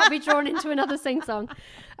 I will not be drawn into another sing-song.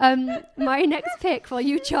 My next pick, while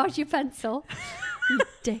you charge your pencil, you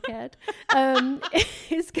dickhead,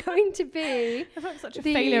 is going to be... I feel like such a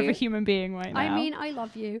failure of a human being right now. I mean, I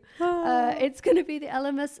love you. It's going to be the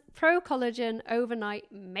Elemis Pro Collagen Overnight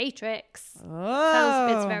Matrix.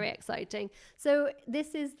 It's very exciting. So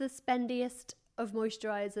this is the spendiest of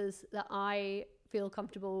moisturizers that I feel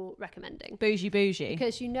comfortable recommending. Bougie.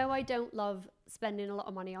 Because I don't love spending a lot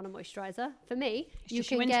of money on a moisturizer. For me, it's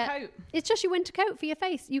just your winter coat. It's just your winter coat for your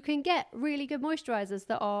face. You can get really good moisturizers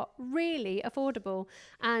that are really affordable.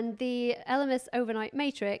 And the Elemis Overnight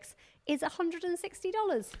Matrix is $160.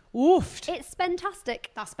 Oofed. It's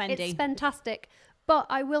fantastic. That's spendy. It's fantastic. But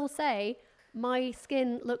I will say, my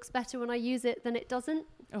skin looks better when I use it than it doesn't.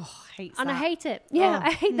 Oh, I hate that. And I hate it.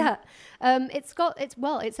 I hate that.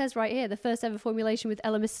 It says right here, the first ever formulation with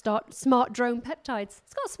Elemis Smart Drone Peptides.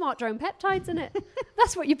 It's got Smart Drone Peptides in it.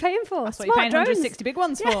 That's what you're paying for. That's what you're paying 160 big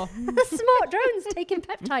ones for. Smart drones taking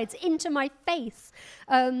peptides into my face.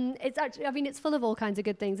 It's actually, it's full of all kinds of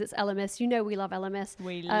good things. It's Elemis. We love Elemis.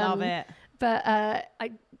 We love it. But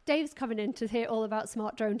Dave's coming in to hear all about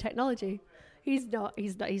smart drone technology. He's not.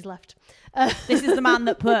 He's left. This is the man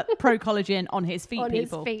that put Pro Collagen on his feet,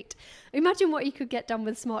 his feet. Imagine what he could get done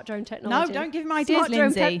with smart drone technology. No, don't give him ideas, Lindsay.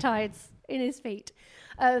 Lindsay. Smart drone peptides in his feet.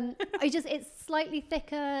 It's slightly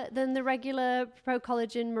thicker than the regular Pro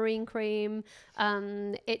Collagen Marine Cream.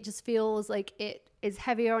 It just feels like it is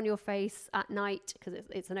heavier on your face at night because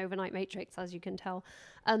it's an overnight matrix, as you can tell.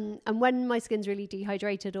 And when my skin's really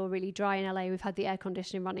dehydrated or really dry in LA, we've had the air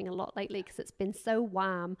conditioning running a lot lately because it's been so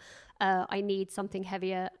warm. I need something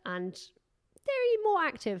heavier and very more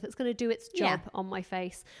active that's going to do its job on my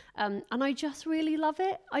face. And I just really love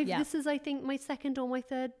it. This is, I think, my second or my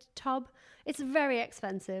third tub. It's very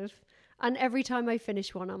expensive. And every time I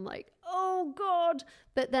finish one, I'm like, oh, God.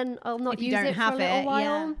 But then I'll not use it for a little while.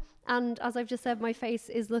 Yeah. And as I've just said, my face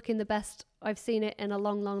is looking the best I've seen it in a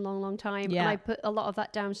long, long, long, long time. Yeah. And I put a lot of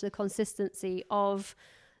that down to the consistency of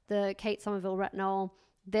the Kate Somerville Retinol,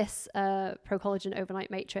 this Pro Collagen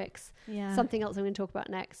Overnight Matrix, something else I'm going to talk about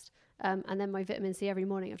next. and then my vitamin C every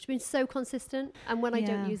morning. I've just been so consistent, and when I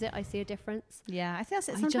don't use it, I see a difference. Yeah, I think that's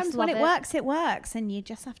it. Sometimes when it works, and you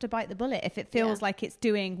just have to bite the bullet if it feels like it's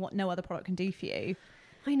doing what no other product can do for you.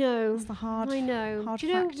 I know. It's the hard. I know. Hard do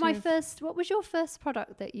you know what was your first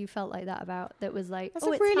product that you felt like that about? That was like, that's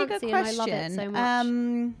a really good question. And I love it so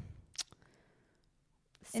much.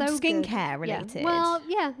 So skincare related. Yeah. Well,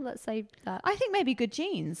 yeah, let's say that. I think maybe Good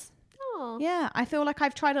Genes. Yeah, I feel like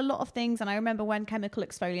I've tried a lot of things, and I remember when chemical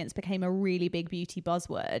exfoliants became a really big beauty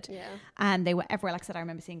buzzword, and they were everywhere. Like I said, I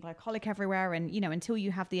remember seeing glycolic everywhere, and until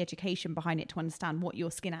you have the education behind it to understand what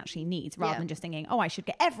your skin actually needs, rather than just thinking, oh, I should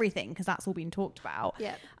get everything because that's all been talked about.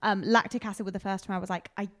 Lactic acid was the first time I was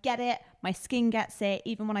like, I get it, my skin gets it.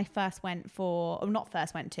 Even when I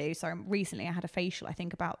recently I had a facial, I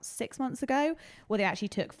think about 6 months ago, where they actually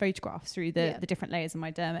took photographs through the different layers of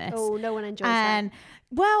my dermis. Oh, no one enjoys that.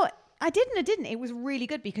 Well, I didn't. It was really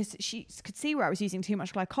good because she could see where I was using too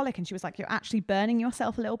much glycolic, and she was like, you're actually burning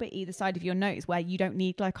yourself a little bit either side of your nose where you don't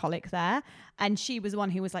need glycolic there. And she was the one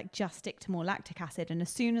who was like, just stick to more lactic acid. And as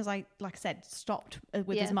soon as I, like I said, stopped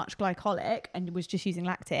with as much glycolic and was just using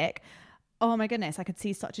lactic, oh my goodness, I could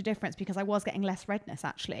see such a difference because I was getting less redness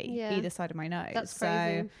actually either side of my nose. That's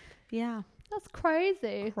crazy. Yeah. That's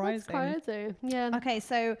crazy. That's crazy. Yeah. Okay,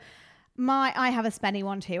 so I have a spenny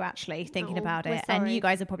one too, actually, thinking about it. And you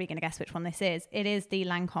guys are probably going to guess which one this is. It is the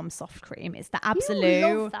Lancome Soft Cream. It's the Absolute.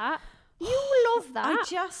 You love that. You love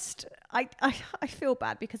that. I feel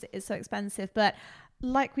bad because it is so expensive. But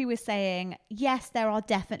like we were saying, yes, there are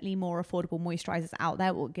definitely more affordable moisturizers out there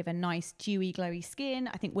that will give a nice, dewy, glowy skin.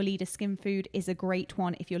 I think Weleda Skin Food is a great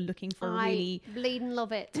one if you're looking for I bleeding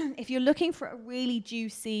love it. If you're looking for a really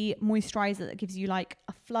juicy moisturizer that gives you like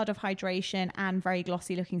a flood of hydration and very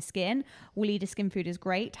glossy looking skin, Weleda Skin Food is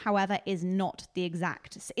great. However, is not the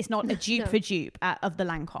exact. It's not a dupe for dupe of the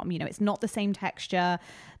Lancome. It's not the same texture.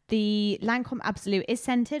 The Lancome Absolute is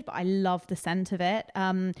scented, but I love the scent of it.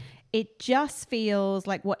 It just feels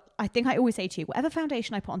like what I think I always say to you, whatever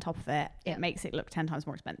foundation I put on top of it, it makes it look 10 times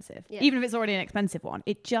more expensive. Even if it's already an expensive one,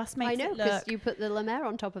 it just makes it look... I know, because you put the La Mer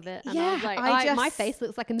on top of it. And I was like, my face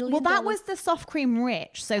looks like $1 million. Well, that was the Soft Cream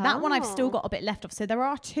Rich. So that one I've still got a bit left of. So there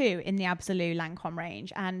are two in the Absolute Lancome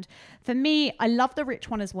range. And for me, I love the rich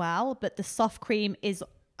one as well, but the Soft Cream is,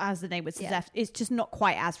 as the name would suggest, it's just not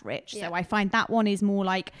quite as rich. So I find that one is more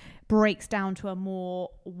like breaks down to a more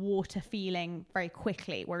water feeling very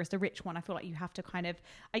quickly, whereas the rich one I feel like you have to kind of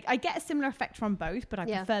I get a similar effect from both, but I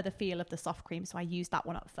prefer the feel of the Soft Cream, so I use that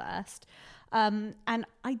one up first. And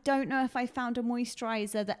I don't know if I found a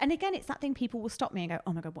moisturizer that, and again, it's that thing people will stop me and go,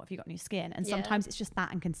 oh my god, what have you got on your skin? And sometimes it's just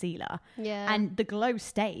that and concealer, and the glow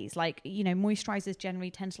stays. Like, moisturizers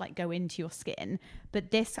generally tend to like go into your skin,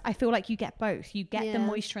 but this, I feel like you get both. You get the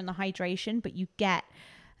moisture and the hydration, but you get,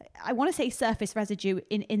 I want to say, surface residue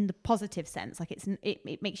in the positive sense. Like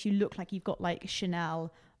it makes you look like you've got like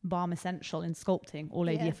Chanel Balm Essential in sculpting all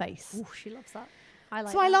over your face. Oh, she loves that. I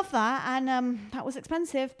like. So I love that, and that was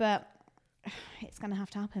expensive, but it's going to have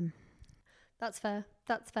to happen. That's fair.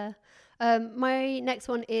 My next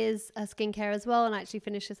one is skincare as well, and I actually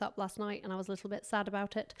finished this up last night, and I was a little bit sad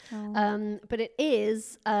about it. But it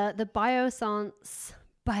is the Biossance.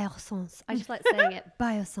 I just like saying it.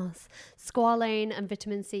 Biossance Squalane and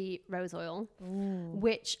Vitamin C Rose Oil,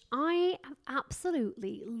 which I have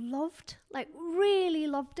absolutely loved. Like, really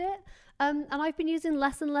loved it. And I've been using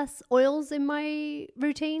less and less oils in my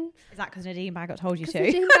routine. Is that because Nadine Baggott told you to?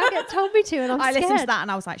 Nadine Baggott told me to, and I'm scared. I listened to that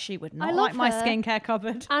and I was like, she would not like my skincare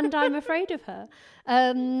cupboard. And I'm afraid of her.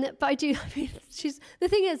 But I do, the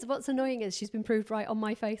thing is, what's annoying is she's been proved right on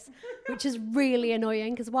my face, which is really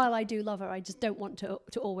annoying, because while I do love her, I just don't want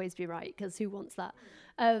to always be right, because who wants that?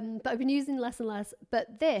 But I've been using less and less.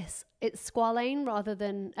 But it's squalane rather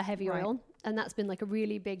than a heavy oil. And that's been like a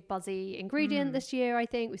really big buzzy ingredient this year, I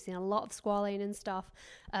think. We've seen a lot of squalane and stuff.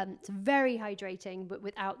 It's very hydrating, but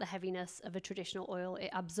without the heaviness of a traditional oil. It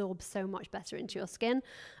absorbs so much better into your skin.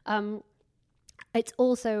 It's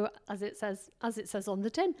also, as it says on the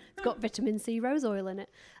tin, it's got vitamin C rose oil in it.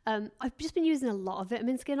 I've just been using a lot of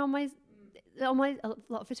vitamin skin a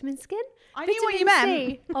lot of vitamin skin. I knew what you meant.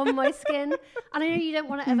 C on my skin. And I know you don't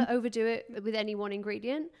want to ever overdo it with any one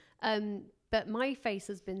ingredient. But my face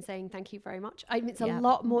has been saying thank you very much. It's a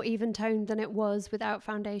lot more even toned than it was without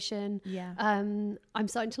foundation. I'm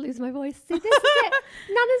starting to lose my voice. See, this is it.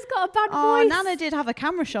 Nana's got a bad Oh, voice. Nana did have a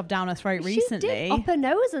camera shoved down her throat recently. She did, up her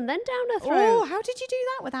nose and then down her throat. Oh, how did you do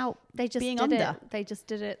that without They just being did under? it. They just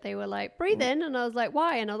did it. They were like, breathe in. And I was like,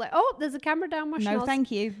 why? And I was like, oh, there's a camera down my No, schnoz.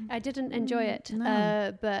 thank you. I didn't enjoy it.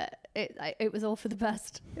 No. But it was all for the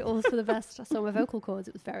best. It all was for the best. I saw my vocal cords.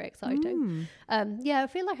 It was very exciting. Yeah, I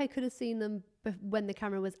feel like I could have seen them when the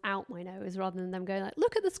camera was out my nose rather than them going like,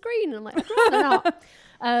 look at the screen. And I'm like, I'd rather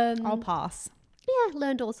not. I'll pass. Yeah,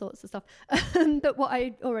 learned all sorts of stuff. But what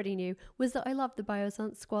I already knew was that I love the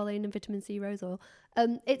Biossance Squalane and Vitamin C Rose Oil.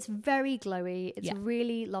 It's very glowy. It's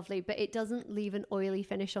really lovely, but it doesn't leave an oily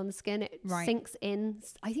finish on the skin. It sinks in.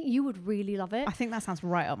 I think you would really love it. I think that sounds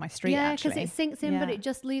right up my street, yeah, actually. because it sinks in, but it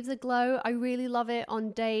just leaves a glow. I really love it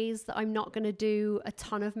on days that I'm not going to do a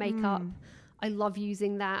ton of makeup. I love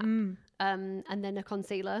using that. And then a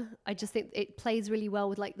concealer. I just think it plays really well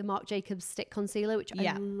with like the Marc Jacobs stick concealer, which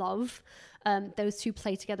I love. Those two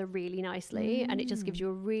play together really nicely, and it just gives you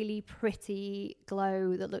a really pretty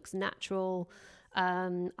glow that looks natural.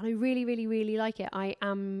 And I really, really, really like it. I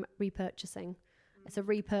am repurchasing. It's a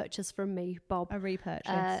repurchase from me, Bob. A repurchase.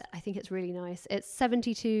 I think it's really nice. It's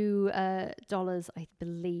 $72, I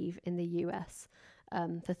believe, in the US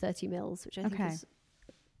for 30 mils, which I think is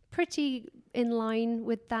pretty in line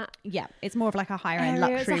with that. Yeah, it's more of like a higher end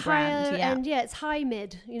luxury brand. And it's high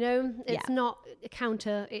mid, you know, it's not a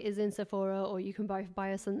counter. It is in Sephora, or you can buy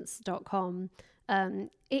biossance.com.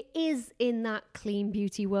 It is in that clean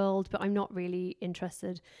beauty world, but I'm not really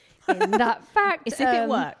interested in that fact. It's if it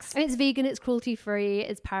works. It's vegan, it's cruelty free,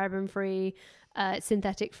 it's paraben free, it's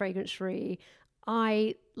synthetic fragrance free.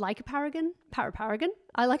 I like a paraben.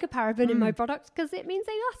 I like a paraben in my product because it means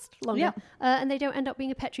they last longer and they don't end up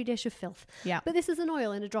being a petri dish of filth. Yeah. But this is an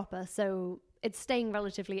oil in a dropper, so it's staying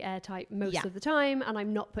relatively airtight most of the time, and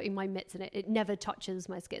I'm not putting my mitts in it. It never touches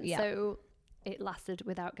my skin, so it lasted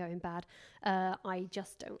without going bad. I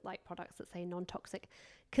just don't like products that say non-toxic,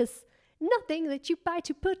 because nothing that you buy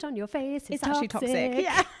to put on your face is actually toxic.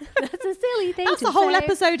 Yeah. That's a silly thing. That's a whole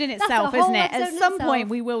episode in itself, isn't it? At some point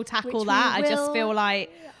we will tackle that. I just feel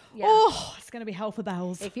like, it's going to be hell for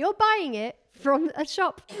bells. If you're buying it from a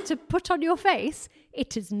shop to put on your face,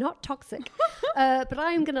 it is not toxic. But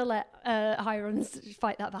I'm going to let Hirons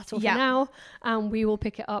fight that battle for now, and we will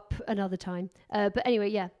pick it up another time. But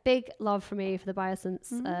anyway, big love for me for the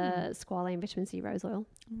Biossance Squalane Vitamin C Rose Oil.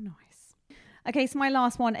 Oh, nice. Okay, so my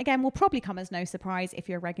last one, again, will probably come as no surprise if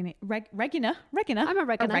you're a regular listener.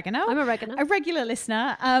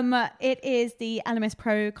 It is the Elemis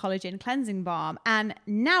Pro Collagen Cleansing Balm. And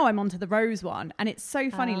now I'm onto the rose one. And it's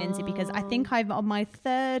so funny, Lindsay, because I think I'm on my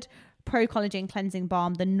third Pro Collagen Cleansing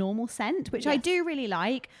Balm, the normal scent, which I do really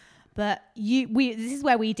like. But this is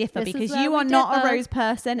where we differ, because you are not a rose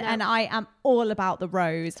person, and I am all about the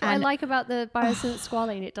rose. So and I like about the Biossance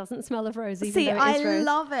Squalane, it doesn't smell of rose, even see, though it is rose. I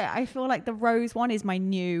love it. I feel like the rose one is my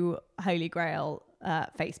new holy grail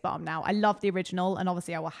face balm now. I love the original, and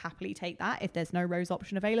obviously I will happily take that if there's no rose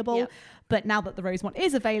option available. But now that the rose one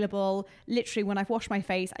is available, literally when I've washed my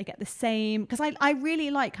face, I get the same, because I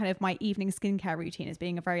really like kind of my evening skincare routine as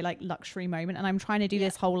being a very like luxury moment, and I'm trying to do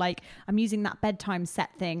this whole like, I'm using that bedtime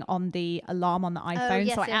set thing on the alarm on the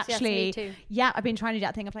iPhone. Me too. I've been trying to do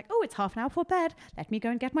that thing of like, oh, it's half an hour before bed, let me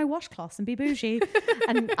go and get my washcloths and be bougie.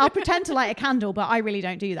 And I'll pretend to light a candle, but I really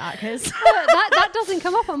don't do that, because that doesn't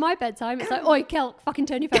come up on my bedtime. It's like, oi, Kel, fucking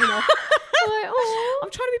turn your phone off. I'm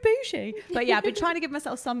trying to be bougie. But I've been trying to give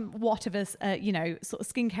myself somewhat of a sort of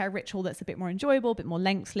skincare ritual that's a bit more enjoyable, a bit more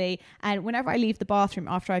lengthy. And whenever I leave the bathroom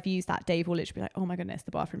after I've used that, Dave will literally be like, oh my goodness,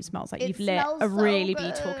 the bathroom smells like you've lit a really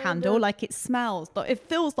beautiful candle. Like it smells, but it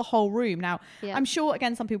fills the whole room. Now I'm sure,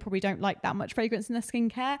 again, some people probably don't like that much fragrance in their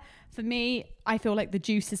skincare. For me, I feel like the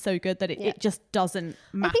juice is so good that it just doesn't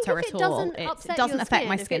matter at all. It doesn't affect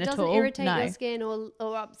my skin at all. It doesn't irritate your skin or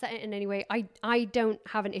upset it in any way. I don't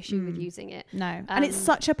have an issue with using it. No. And it's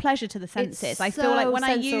such a pleasure to the senses. I feel like when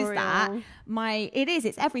I use that,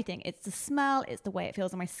 it's everything. It's the smell, it's the way it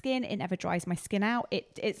feels on my skin. It never dries my skin out.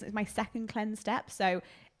 It's my second cleanse step. So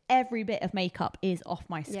every bit of makeup is off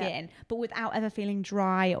my skin, but without ever feeling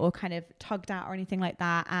dry or kind of tugged out or anything like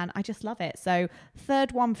that. And I just love it. So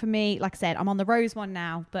third one for me, like I said, I'm on the rose one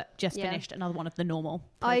now, but just finished another one of the normal.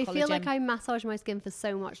 I feel like I massage my skin for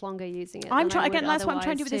so much longer using it. I'm trying, again, that's what I'm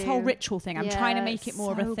trying to do with this whole ritual thing. I'm trying to make it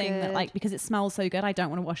more of a thing that, like, because it smells so good, I don't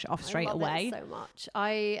want to wash it off straight away. So much.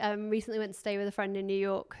 I recently went to stay with a friend in New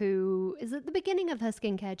York who is at the beginning of her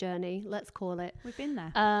skincare journey, let's call it. We've been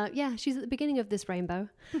there. She's at the beginning of this rainbow.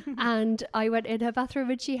 And I went in her bathroom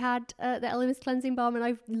and she had the Elemis cleansing balm, and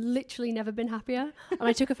I've literally never been happier. And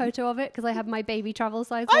I took a photo of it because I had my baby travel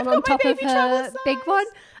size one on top of her big one.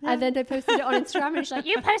 Yeah. And then I posted it on Instagram, and she's like,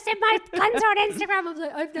 "You posted my cleanser on Instagram." I was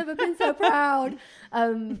like, "I've never been so proud."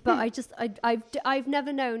 But I've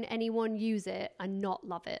never known anyone use it and not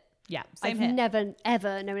love it. Yeah, I've never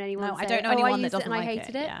ever known anyone say, I don't know anyone that doesn't like it and I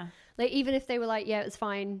hated it. Yeah. Like, even if they were like, yeah, it was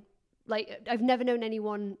fine. Like, I've never known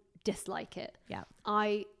anyone dislike it. Yeah.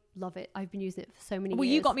 I love it. I've been using it for so many years. Well,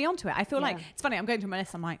 you got me onto it. I feel like, it's funny, I'm going through my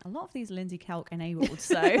list, I'm like, a lot of these Lindsay Kelk enabled,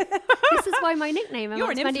 so... This is why my nickname,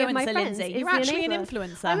 you're an influencer, Lindsay. You're actually an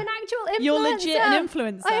influencer. I'm an actual influencer. You're legit an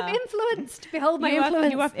influencer. I have influenced. Behold my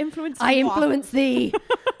influence. You have influenced. I influence thee.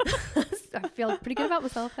 I feel pretty good about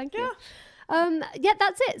myself, thank you. Yeah,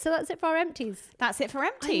 that's it. So that's it for our empties. That's it for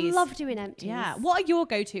empties. I love doing empties. Yeah. What are your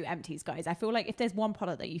go-to empties, guys? I feel like if there's one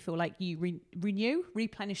product that you feel like you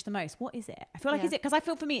replenish the most, what is it? I feel like is it, because I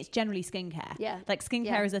feel for me it's generally skincare. Yeah. Like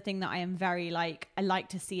skincare is a thing that I am very like, I like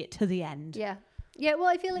to see it to the end. Yeah. Yeah, well,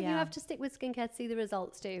 I feel like you have to stick with skincare to see the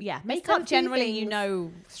results too. Yeah, makeup generally, you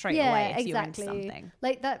know straight away if you're into something.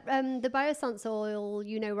 Like that, the Biossance oil,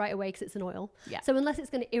 you know right away because it's an oil. Yeah. So unless it's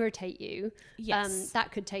going to irritate you, yes,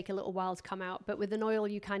 that could take a little while to come out. But with an oil,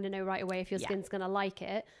 you kind of know right away if your skin's going to like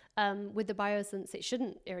it. With the Biossance, it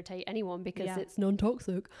shouldn't irritate anyone because it's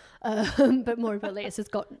non-toxic. But more importantly, it's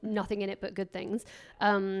just got nothing in it but good things.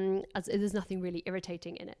 As there's nothing really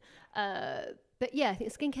irritating in it. But yeah, I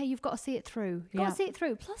think skincare, you've got to see it through. You've got to see it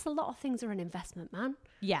through. Plus, a lot of things are an investment, man.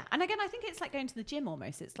 Yeah. And again, I think it's like going to the gym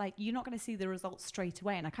almost. It's like you're not going to see the results straight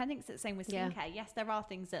away. And I kind of think it's the same with skincare. Yeah. Yes, there are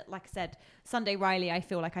things that, like I said, Sunday Riley, I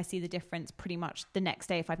feel like I see the difference pretty much the next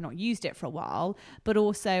day if I've not used it for a while. But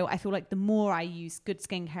also, I feel like the more I use good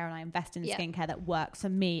skincare and I invest in skincare that works for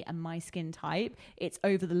me and my skin type, it's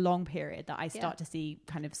over the long period that I start to see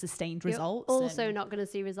kind of sustained results. You're also not going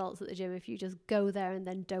to see results at the gym if you just go there and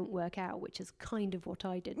then don't work out, which is kind of what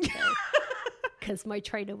I did today. Because my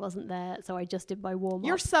trainer wasn't there, so I just did my warm-up.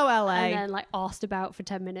 You're so LA. And then like asked about for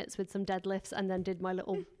 10 minutes with some deadlifts, and then did my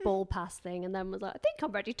little ball pass thing, and then was like, I think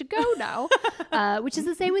I'm ready to go now. Which is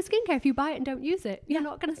the same with skincare. If you buy it and don't use it, you're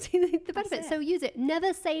not going to see the benefits. So use it.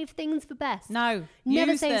 Never save things for best. No.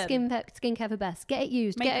 Never save skincare for best. Get it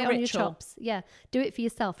used. Get it on your chops. Yeah. Do it for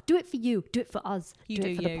yourself. Do it for you. Do it for us. Do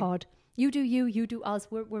it for the pod. You do you, you do us.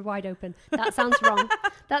 We're wide open. That sounds wrong.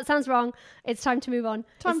 That sounds wrong. It's time to move on.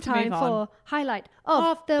 It's time for highlight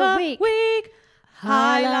of the week.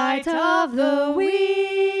 Highlight of the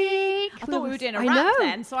week. I thought we were doing a rap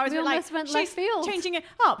then, so I was like, went left field. Changing it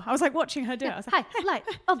up. I was like watching her do it. I was like, highlight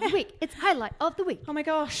of the week. It's highlight of the week. Oh my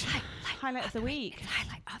gosh. Highlight of the week. It's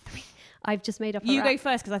highlight of the week. I've just made up a You rap. go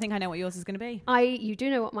first because I think I know what yours is going to be. You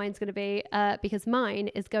do know what mine's going to be because mine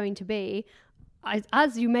is going to be...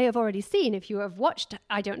 as you may have already seen if you have watched,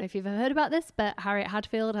 I don't know if you've ever heard about this, but Harriet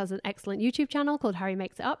Hadfield has an excellent YouTube channel called Harry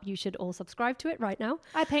Makes It Up. You should all subscribe to it right now.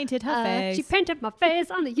 I painted her face. She painted my face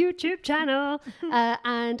on the YouTube channel.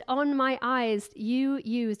 And on my eyes, you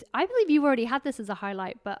used, I believe you already had this as a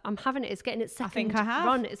highlight, but I'm having it. It's getting its second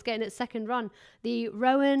run. It's getting its second run. The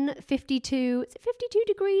Rowan 52, is it 52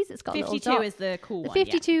 degrees? It's got 52 a little dot. is the cool one. The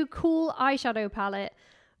 52 cool eyeshadow palette,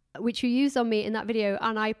 which you used on me in that video,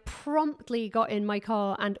 and I promptly got in my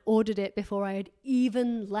car and ordered it before I had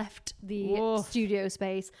even left the studio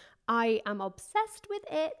space. I am obsessed with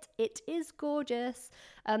it. It is gorgeous.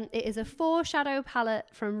 It is a 4-shadow palette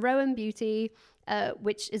from Rowan Beauty,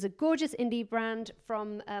 which is a gorgeous indie brand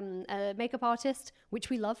from a makeup artist, which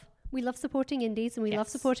we love. We love supporting indies and we love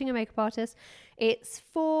supporting a makeup artist. It's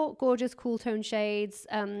 4 gorgeous cool tone shades,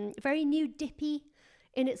 very new dippy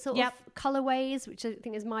in its sort of colorways, which I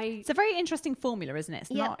think is my... It's a very interesting formula, isn't it?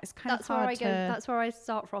 It's not... It's kind of hard to... That's where I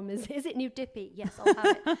start from. Is it New Dippy? Yes, I'll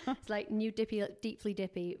have it. It's like New Dippy, Deeply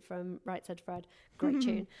Dippy from Right Said Fred. Great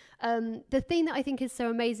tune. The thing that I think is so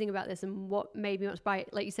amazing about this and what made me want to buy it,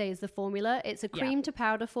 like you say, is the formula. It's a cream to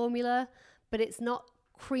powder formula, but it's not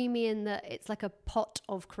creamy in that it's like a pot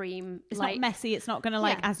of cream. It's like, not messy. It's not going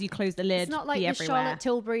to as you close the lid, it's not like the Charlotte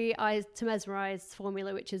Tilbury Eyes to Mesmerize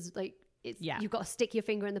formula, which is like, you've got to stick your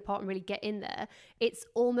finger in the pot and really get in there. It's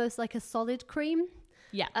almost like a solid cream.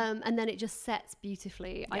 Yeah. And then it just sets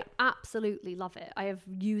beautifully. Yeah. I absolutely love it. I have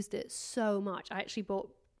used it so much. I actually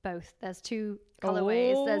bought both. There's 2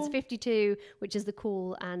 colorways. There's 52, which is the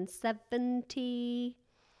cool, and 70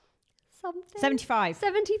 something.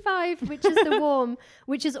 75, which is the warm,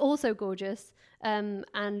 which is also gorgeous. And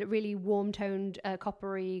really warm toned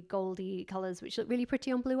coppery goldy colors, which look really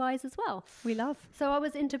pretty on blue eyes as well. We love. So I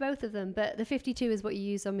was into both of them, but the 52 is what you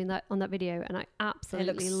used on me on that video, and I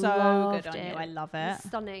absolutely loved it. It looks so good on you. I love it. It's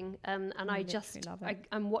stunning. And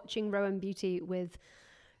I'm watching Rowan Beauty with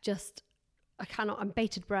I'm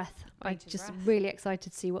bated breath. I'm just really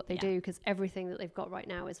excited to see what they do, because everything that they've got right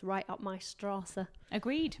now is right up my Strasse.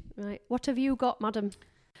 Agreed. Right. What have you got, madam?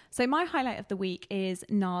 So my highlight of the week is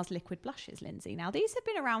NARS liquid blushes, Lindsay. Now, these have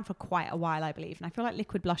been around for quite a while, I believe. And I feel like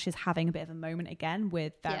liquid blush is having a bit of a moment again,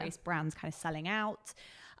 with various brands kind of selling out.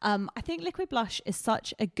 I think liquid blush is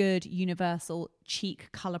such a good universal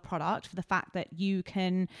cheek color product, for the fact that you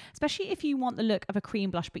can, especially if you want the look of a cream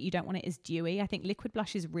blush but you don't want it as dewy, I think liquid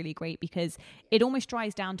blush is really great because it almost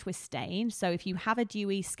dries down to a stain. So if you have a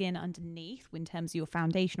dewy skin underneath in terms of your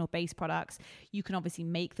foundation or base products, you can obviously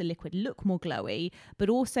make the liquid look more glowy. But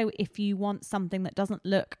also if you want something that doesn't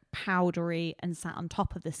look powdery and sat on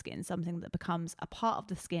top of the skin, something that becomes a part of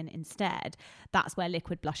the skin instead, that's where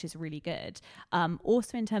liquid blush is really good.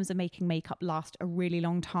 Also in terms of making makeup last a really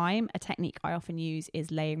long time, a technique I often use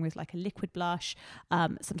is layering with like a liquid blush.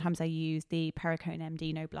 Sometimes I use the Perricone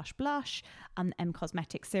MD No Blush Blush. M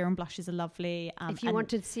Cosmetics Serum blushes are lovely. If you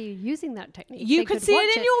wanted to see you using that technique, you could see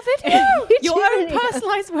it in your video, your own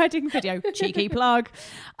personalised wedding video. Cheeky plug.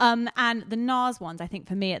 And the NARS ones, I think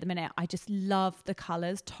for me at the minute, I just love the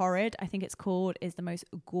colours. Torrid, I think it's called, is the most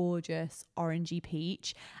gorgeous orangey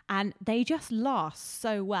peach, and they just last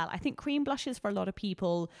so well. I think cream blushes for a lot of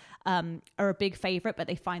people are a big favourite, but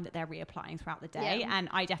they find that they're reapplying throughout the day, and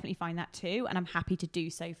I definitely find that too, and I'm happy to do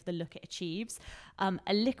so for the look it achieves.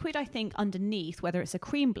 A liquid, I think, underneath, whether it's a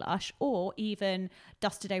cream blush or even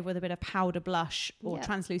dusted over with a bit of powder blush or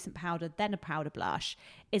translucent powder, then a powder blush,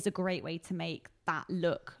 is a great way to make that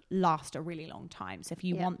look last a really long time. So if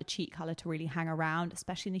you want the cheek colour to really hang around,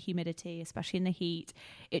 especially in the humidity, especially in the heat,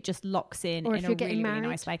 it just locks in a really, really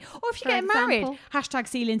nice way. Or if you're getting married, hashtag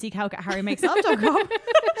see Lindsay Kelk at harrymakeup.com.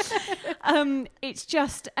 It's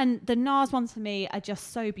just, and the NARS ones for me are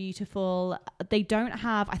just so beautiful. They don't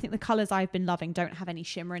have, I think the colours I've been loving don't have any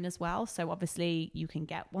shimmer in as well. So obviously you can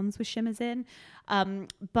get ones with shimmers in.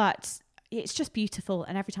 But it's just beautiful,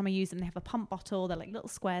 and every time I use them, they have a pump bottle, they're like little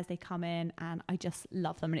squares, they come in, and I just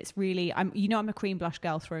love them. And it's really, I'm a cream blush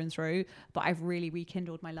girl through and through, but I've really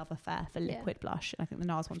rekindled my love affair for liquid blush, and I think the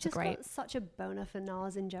NARS ones are great. Got such a boner for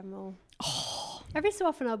NARS in general. Every so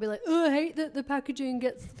often I'll be like, oh, I hate that the packaging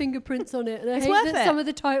gets fingerprints on it, and I hate that some of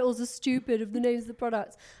the titles are stupid of the names of the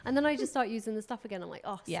products, and then I just start using the stuff again. I'm like,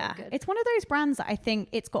 oh, so good. It's one of those brands that I think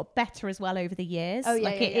it's got better as well over the years.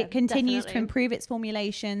 It continues to improve its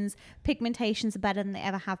formulations. Pigmentations are better than they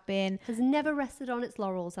ever have been. Has never rested on its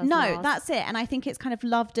laurels. No, that's it. And I think it's kind of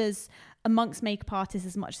loved as amongst makeup artists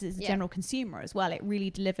as much as it's a general consumer as well. It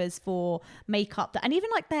really delivers for makeup and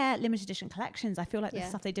even like their limited edition collections. I feel like the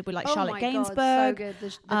stuff they did with like Charlotte Gainsbourg. God, so good.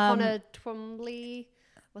 The Connor Twombly.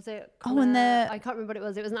 Was it? I can't remember what it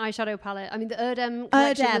was. It was an eyeshadow palette. I mean, the Erdem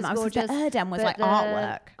collection was gorgeous. The Erdem was like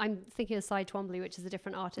artwork. I'm thinking of Cy Twombly, which is a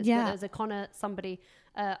different artist. Yeah. But there was a Connor somebody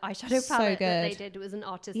eyeshadow palette that they did. It was an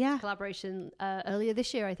artist collaboration earlier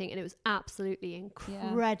this year, I think, and it was absolutely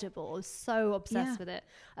incredible. I was so obsessed with it.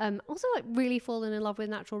 Also, like really fallen in love with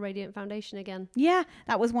Natural Radiant Foundation again. Yeah,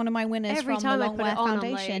 that was one of my winners every from time the I Long put Wear it on,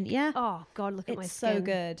 Foundation. I'm like, oh God, look at my skin. It's so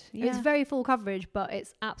good. Yeah. It's very full coverage, but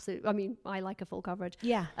it's absolute. I mean, I like a full coverage.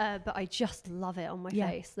 Yeah. But I just love it on my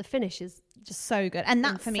face. The finish is just so good, and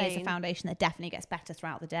that for me is a foundation that definitely gets better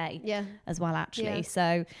throughout the day. Yeah. As well, actually.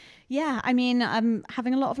 So, yeah. I mean, I'm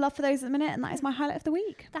having a lot of love for those at the minute, and that is my highlight of the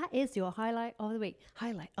week. That is your highlight of the week.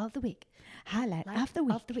 Highlight of the week. Highlight of the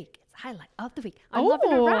week. It's highlight of the week. I'm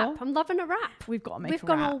loving a rap. We've got to make We've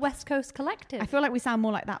gone all West Coast Collective. I feel like we sound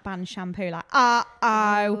more like that band Shampoo, like,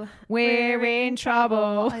 we're in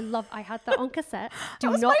trouble. I had that on cassette.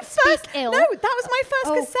 No, that was my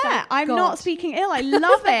first cassette. I'm not speaking ill. I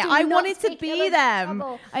love it. I wanted to be them.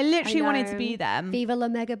 I literally wanted to be them. Viva La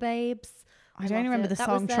Mega Babes. I don't remember the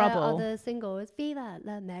song Trouble. The single was Viva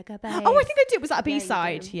La Mega Babes. Oh, I think I did. Was that a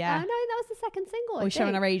B-side? Yeah. No, that was the second single. We're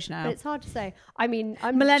showing our age now. But it's hard to say. I mean,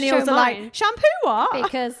 millennials are like, Shampoo what?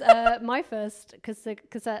 Because my first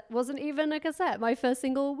cassette wasn't even a cassette. My first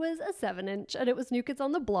single was a 7-inch, and it was New Kids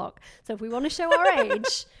on the Block. So if we want to show our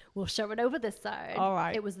age, we'll show it over this side. All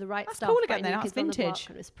right. It was the right That's stuff. Cool again, then. That's vintage.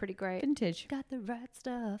 It was pretty great. Vintage. Got the right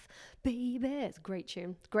stuff, baby. It's a great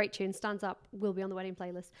tune. Great tune. Stands up. Will be on the wedding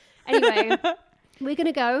playlist. Anyway. We're going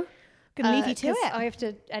to go. Going to leave you to it. I have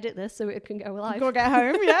to edit this so it can go live. Go get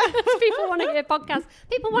home, yeah. People want to hear podcasts.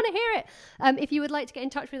 People want to hear it. If you would like to get in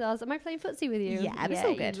touch with us, am I playing footsie with you? Yeah, it's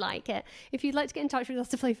all good. You'd like it. If you'd like to get in touch with us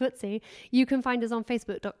to play footsie, you can find us on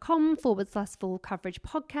facebook.com/full coverage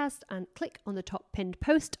podcast and click on the top pinned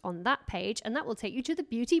post on that page, and that will take you to the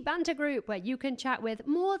Beauty Banter group where you can chat with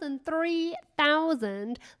more than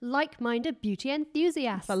 3,000 like-minded beauty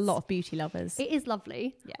enthusiasts. That's a lot of beauty lovers. It is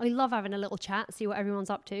lovely. Yeah. I love having a little chat, see what everyone's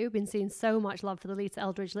up to. Been seeing seen so much love for the Lisa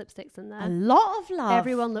Eldridge lipsticks in there. A lot of love.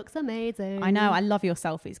 Everyone looks amazing. I know. I love your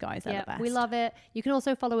selfies, guys. They're the best. We love it. You can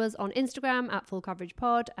also follow us on Instagram at Full Coverage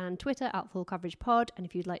Pod and Twitter at Full Coverage Pod. And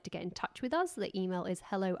if you'd like to get in touch with us, the email is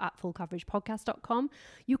hello@fullcoveragepodcast.com.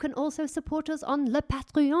 You can also support us on Le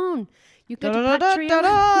Patreon. You go to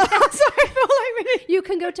Patreon. Sorry, you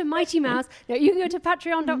can go to Mighty Mouse. No, you can go to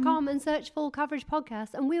patreon.com and search Full Coverage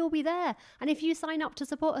Podcast, and we will be there. And if you sign up to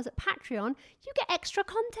support us at Patreon, you get extra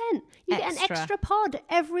content. You get an extra pod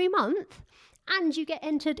every month. And you get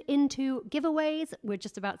entered into giveaways. We're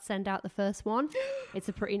just about to send out the first one. It's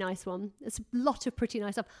a pretty nice one. It's a lot of pretty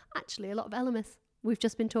nice stuff. Actually, a lot of Elemis. We've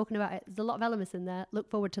just been talking about it. There's a lot of Elemis in there. Look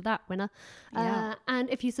forward to that, winner. Yeah. And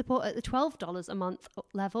if you support at the $12 a month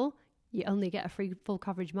level, you only get a free full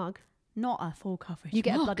coverage mug. Not a full coverage You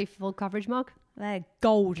get mug. a bloody full coverage mug. They're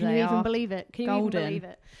gold. Can you even believe it? Can you Golden. even believe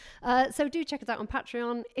it? So do check us out on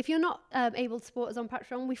Patreon. If you're not able to support us on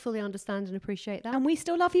Patreon, we fully understand and appreciate that. And we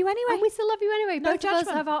still love you anyway. And we still love you anyway. No Both of us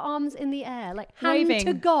judgment. have our arms in the air, like hand Waving.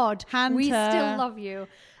 to God. We to- still love you.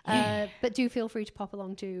 But do feel free to pop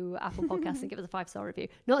along to Apple Podcasts and give us a 5-star review.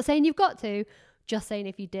 Not saying you've got to, just saying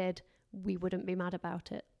if you did, we wouldn't be mad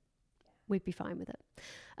about it. We'd be fine with it.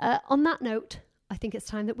 On that note, I think it's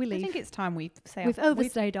time that we leave. I think it's time we've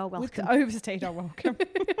overstayed our welcome. We've overstayed our welcome,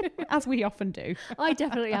 as we often do. I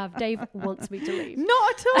definitely have. Dave wants me to leave.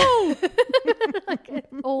 Not at all. Like, it's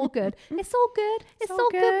all good. It's all good. It's all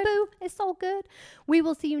good, boo. It's all good. We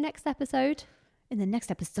will see you next episode. In the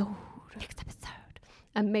next episode.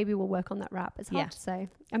 And maybe we'll work on that rap. It's hard Yeah. to say.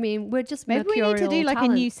 I mean, we're just Maybe we need to mercurial do like a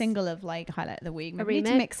new talents. single of like Highlight of the Week. Maybe we need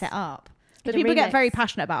remix. to mix it up. Because A people get remix. very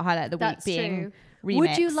passionate about Highlight of the That's Week being true. remixed.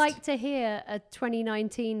 Would you like to hear a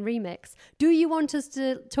 2019 remix? Do you want us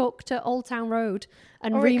to talk to Old Town Road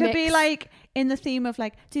and Or remix? it could be like in the theme of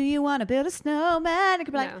like, do you want to build a snowman? It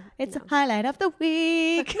could be like, No, it's no. a highlight of the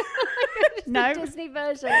week. No. The Disney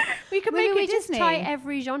version. We could Maybe make it we just Disney. try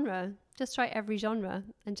every genre. Just try every genre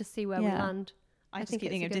and just see where we Yeah. land. I just think keep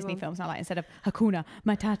it's thinking a of good Disney one. films now, like instead of Hakuna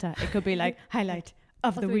Matata, it could be like highlight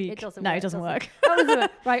of the week. It doesn't no, work. it doesn't work. That doesn't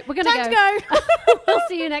work. Right, we're going Time to to go. We'll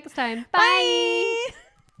see you next time. Bye.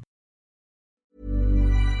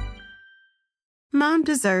 Mom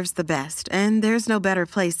deserves the best, and there's no better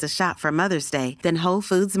place to shop for Mother's Day than Whole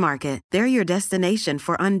Foods Market. They're your destination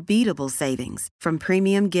for unbeatable savings, from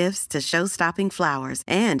premium gifts to show-stopping flowers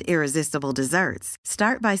and irresistible desserts.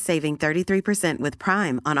 Start by saving 33% with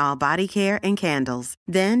Prime on all body care and candles.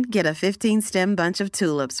 Then get a 15-stem bunch of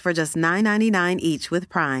tulips for just $9.99 each with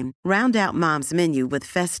Prime. Round out Mom's menu with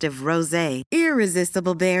festive rosé,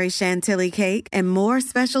 irresistible berry chantilly cake, and more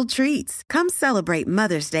special treats. Come celebrate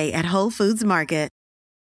Mother's Day at Whole Foods Market.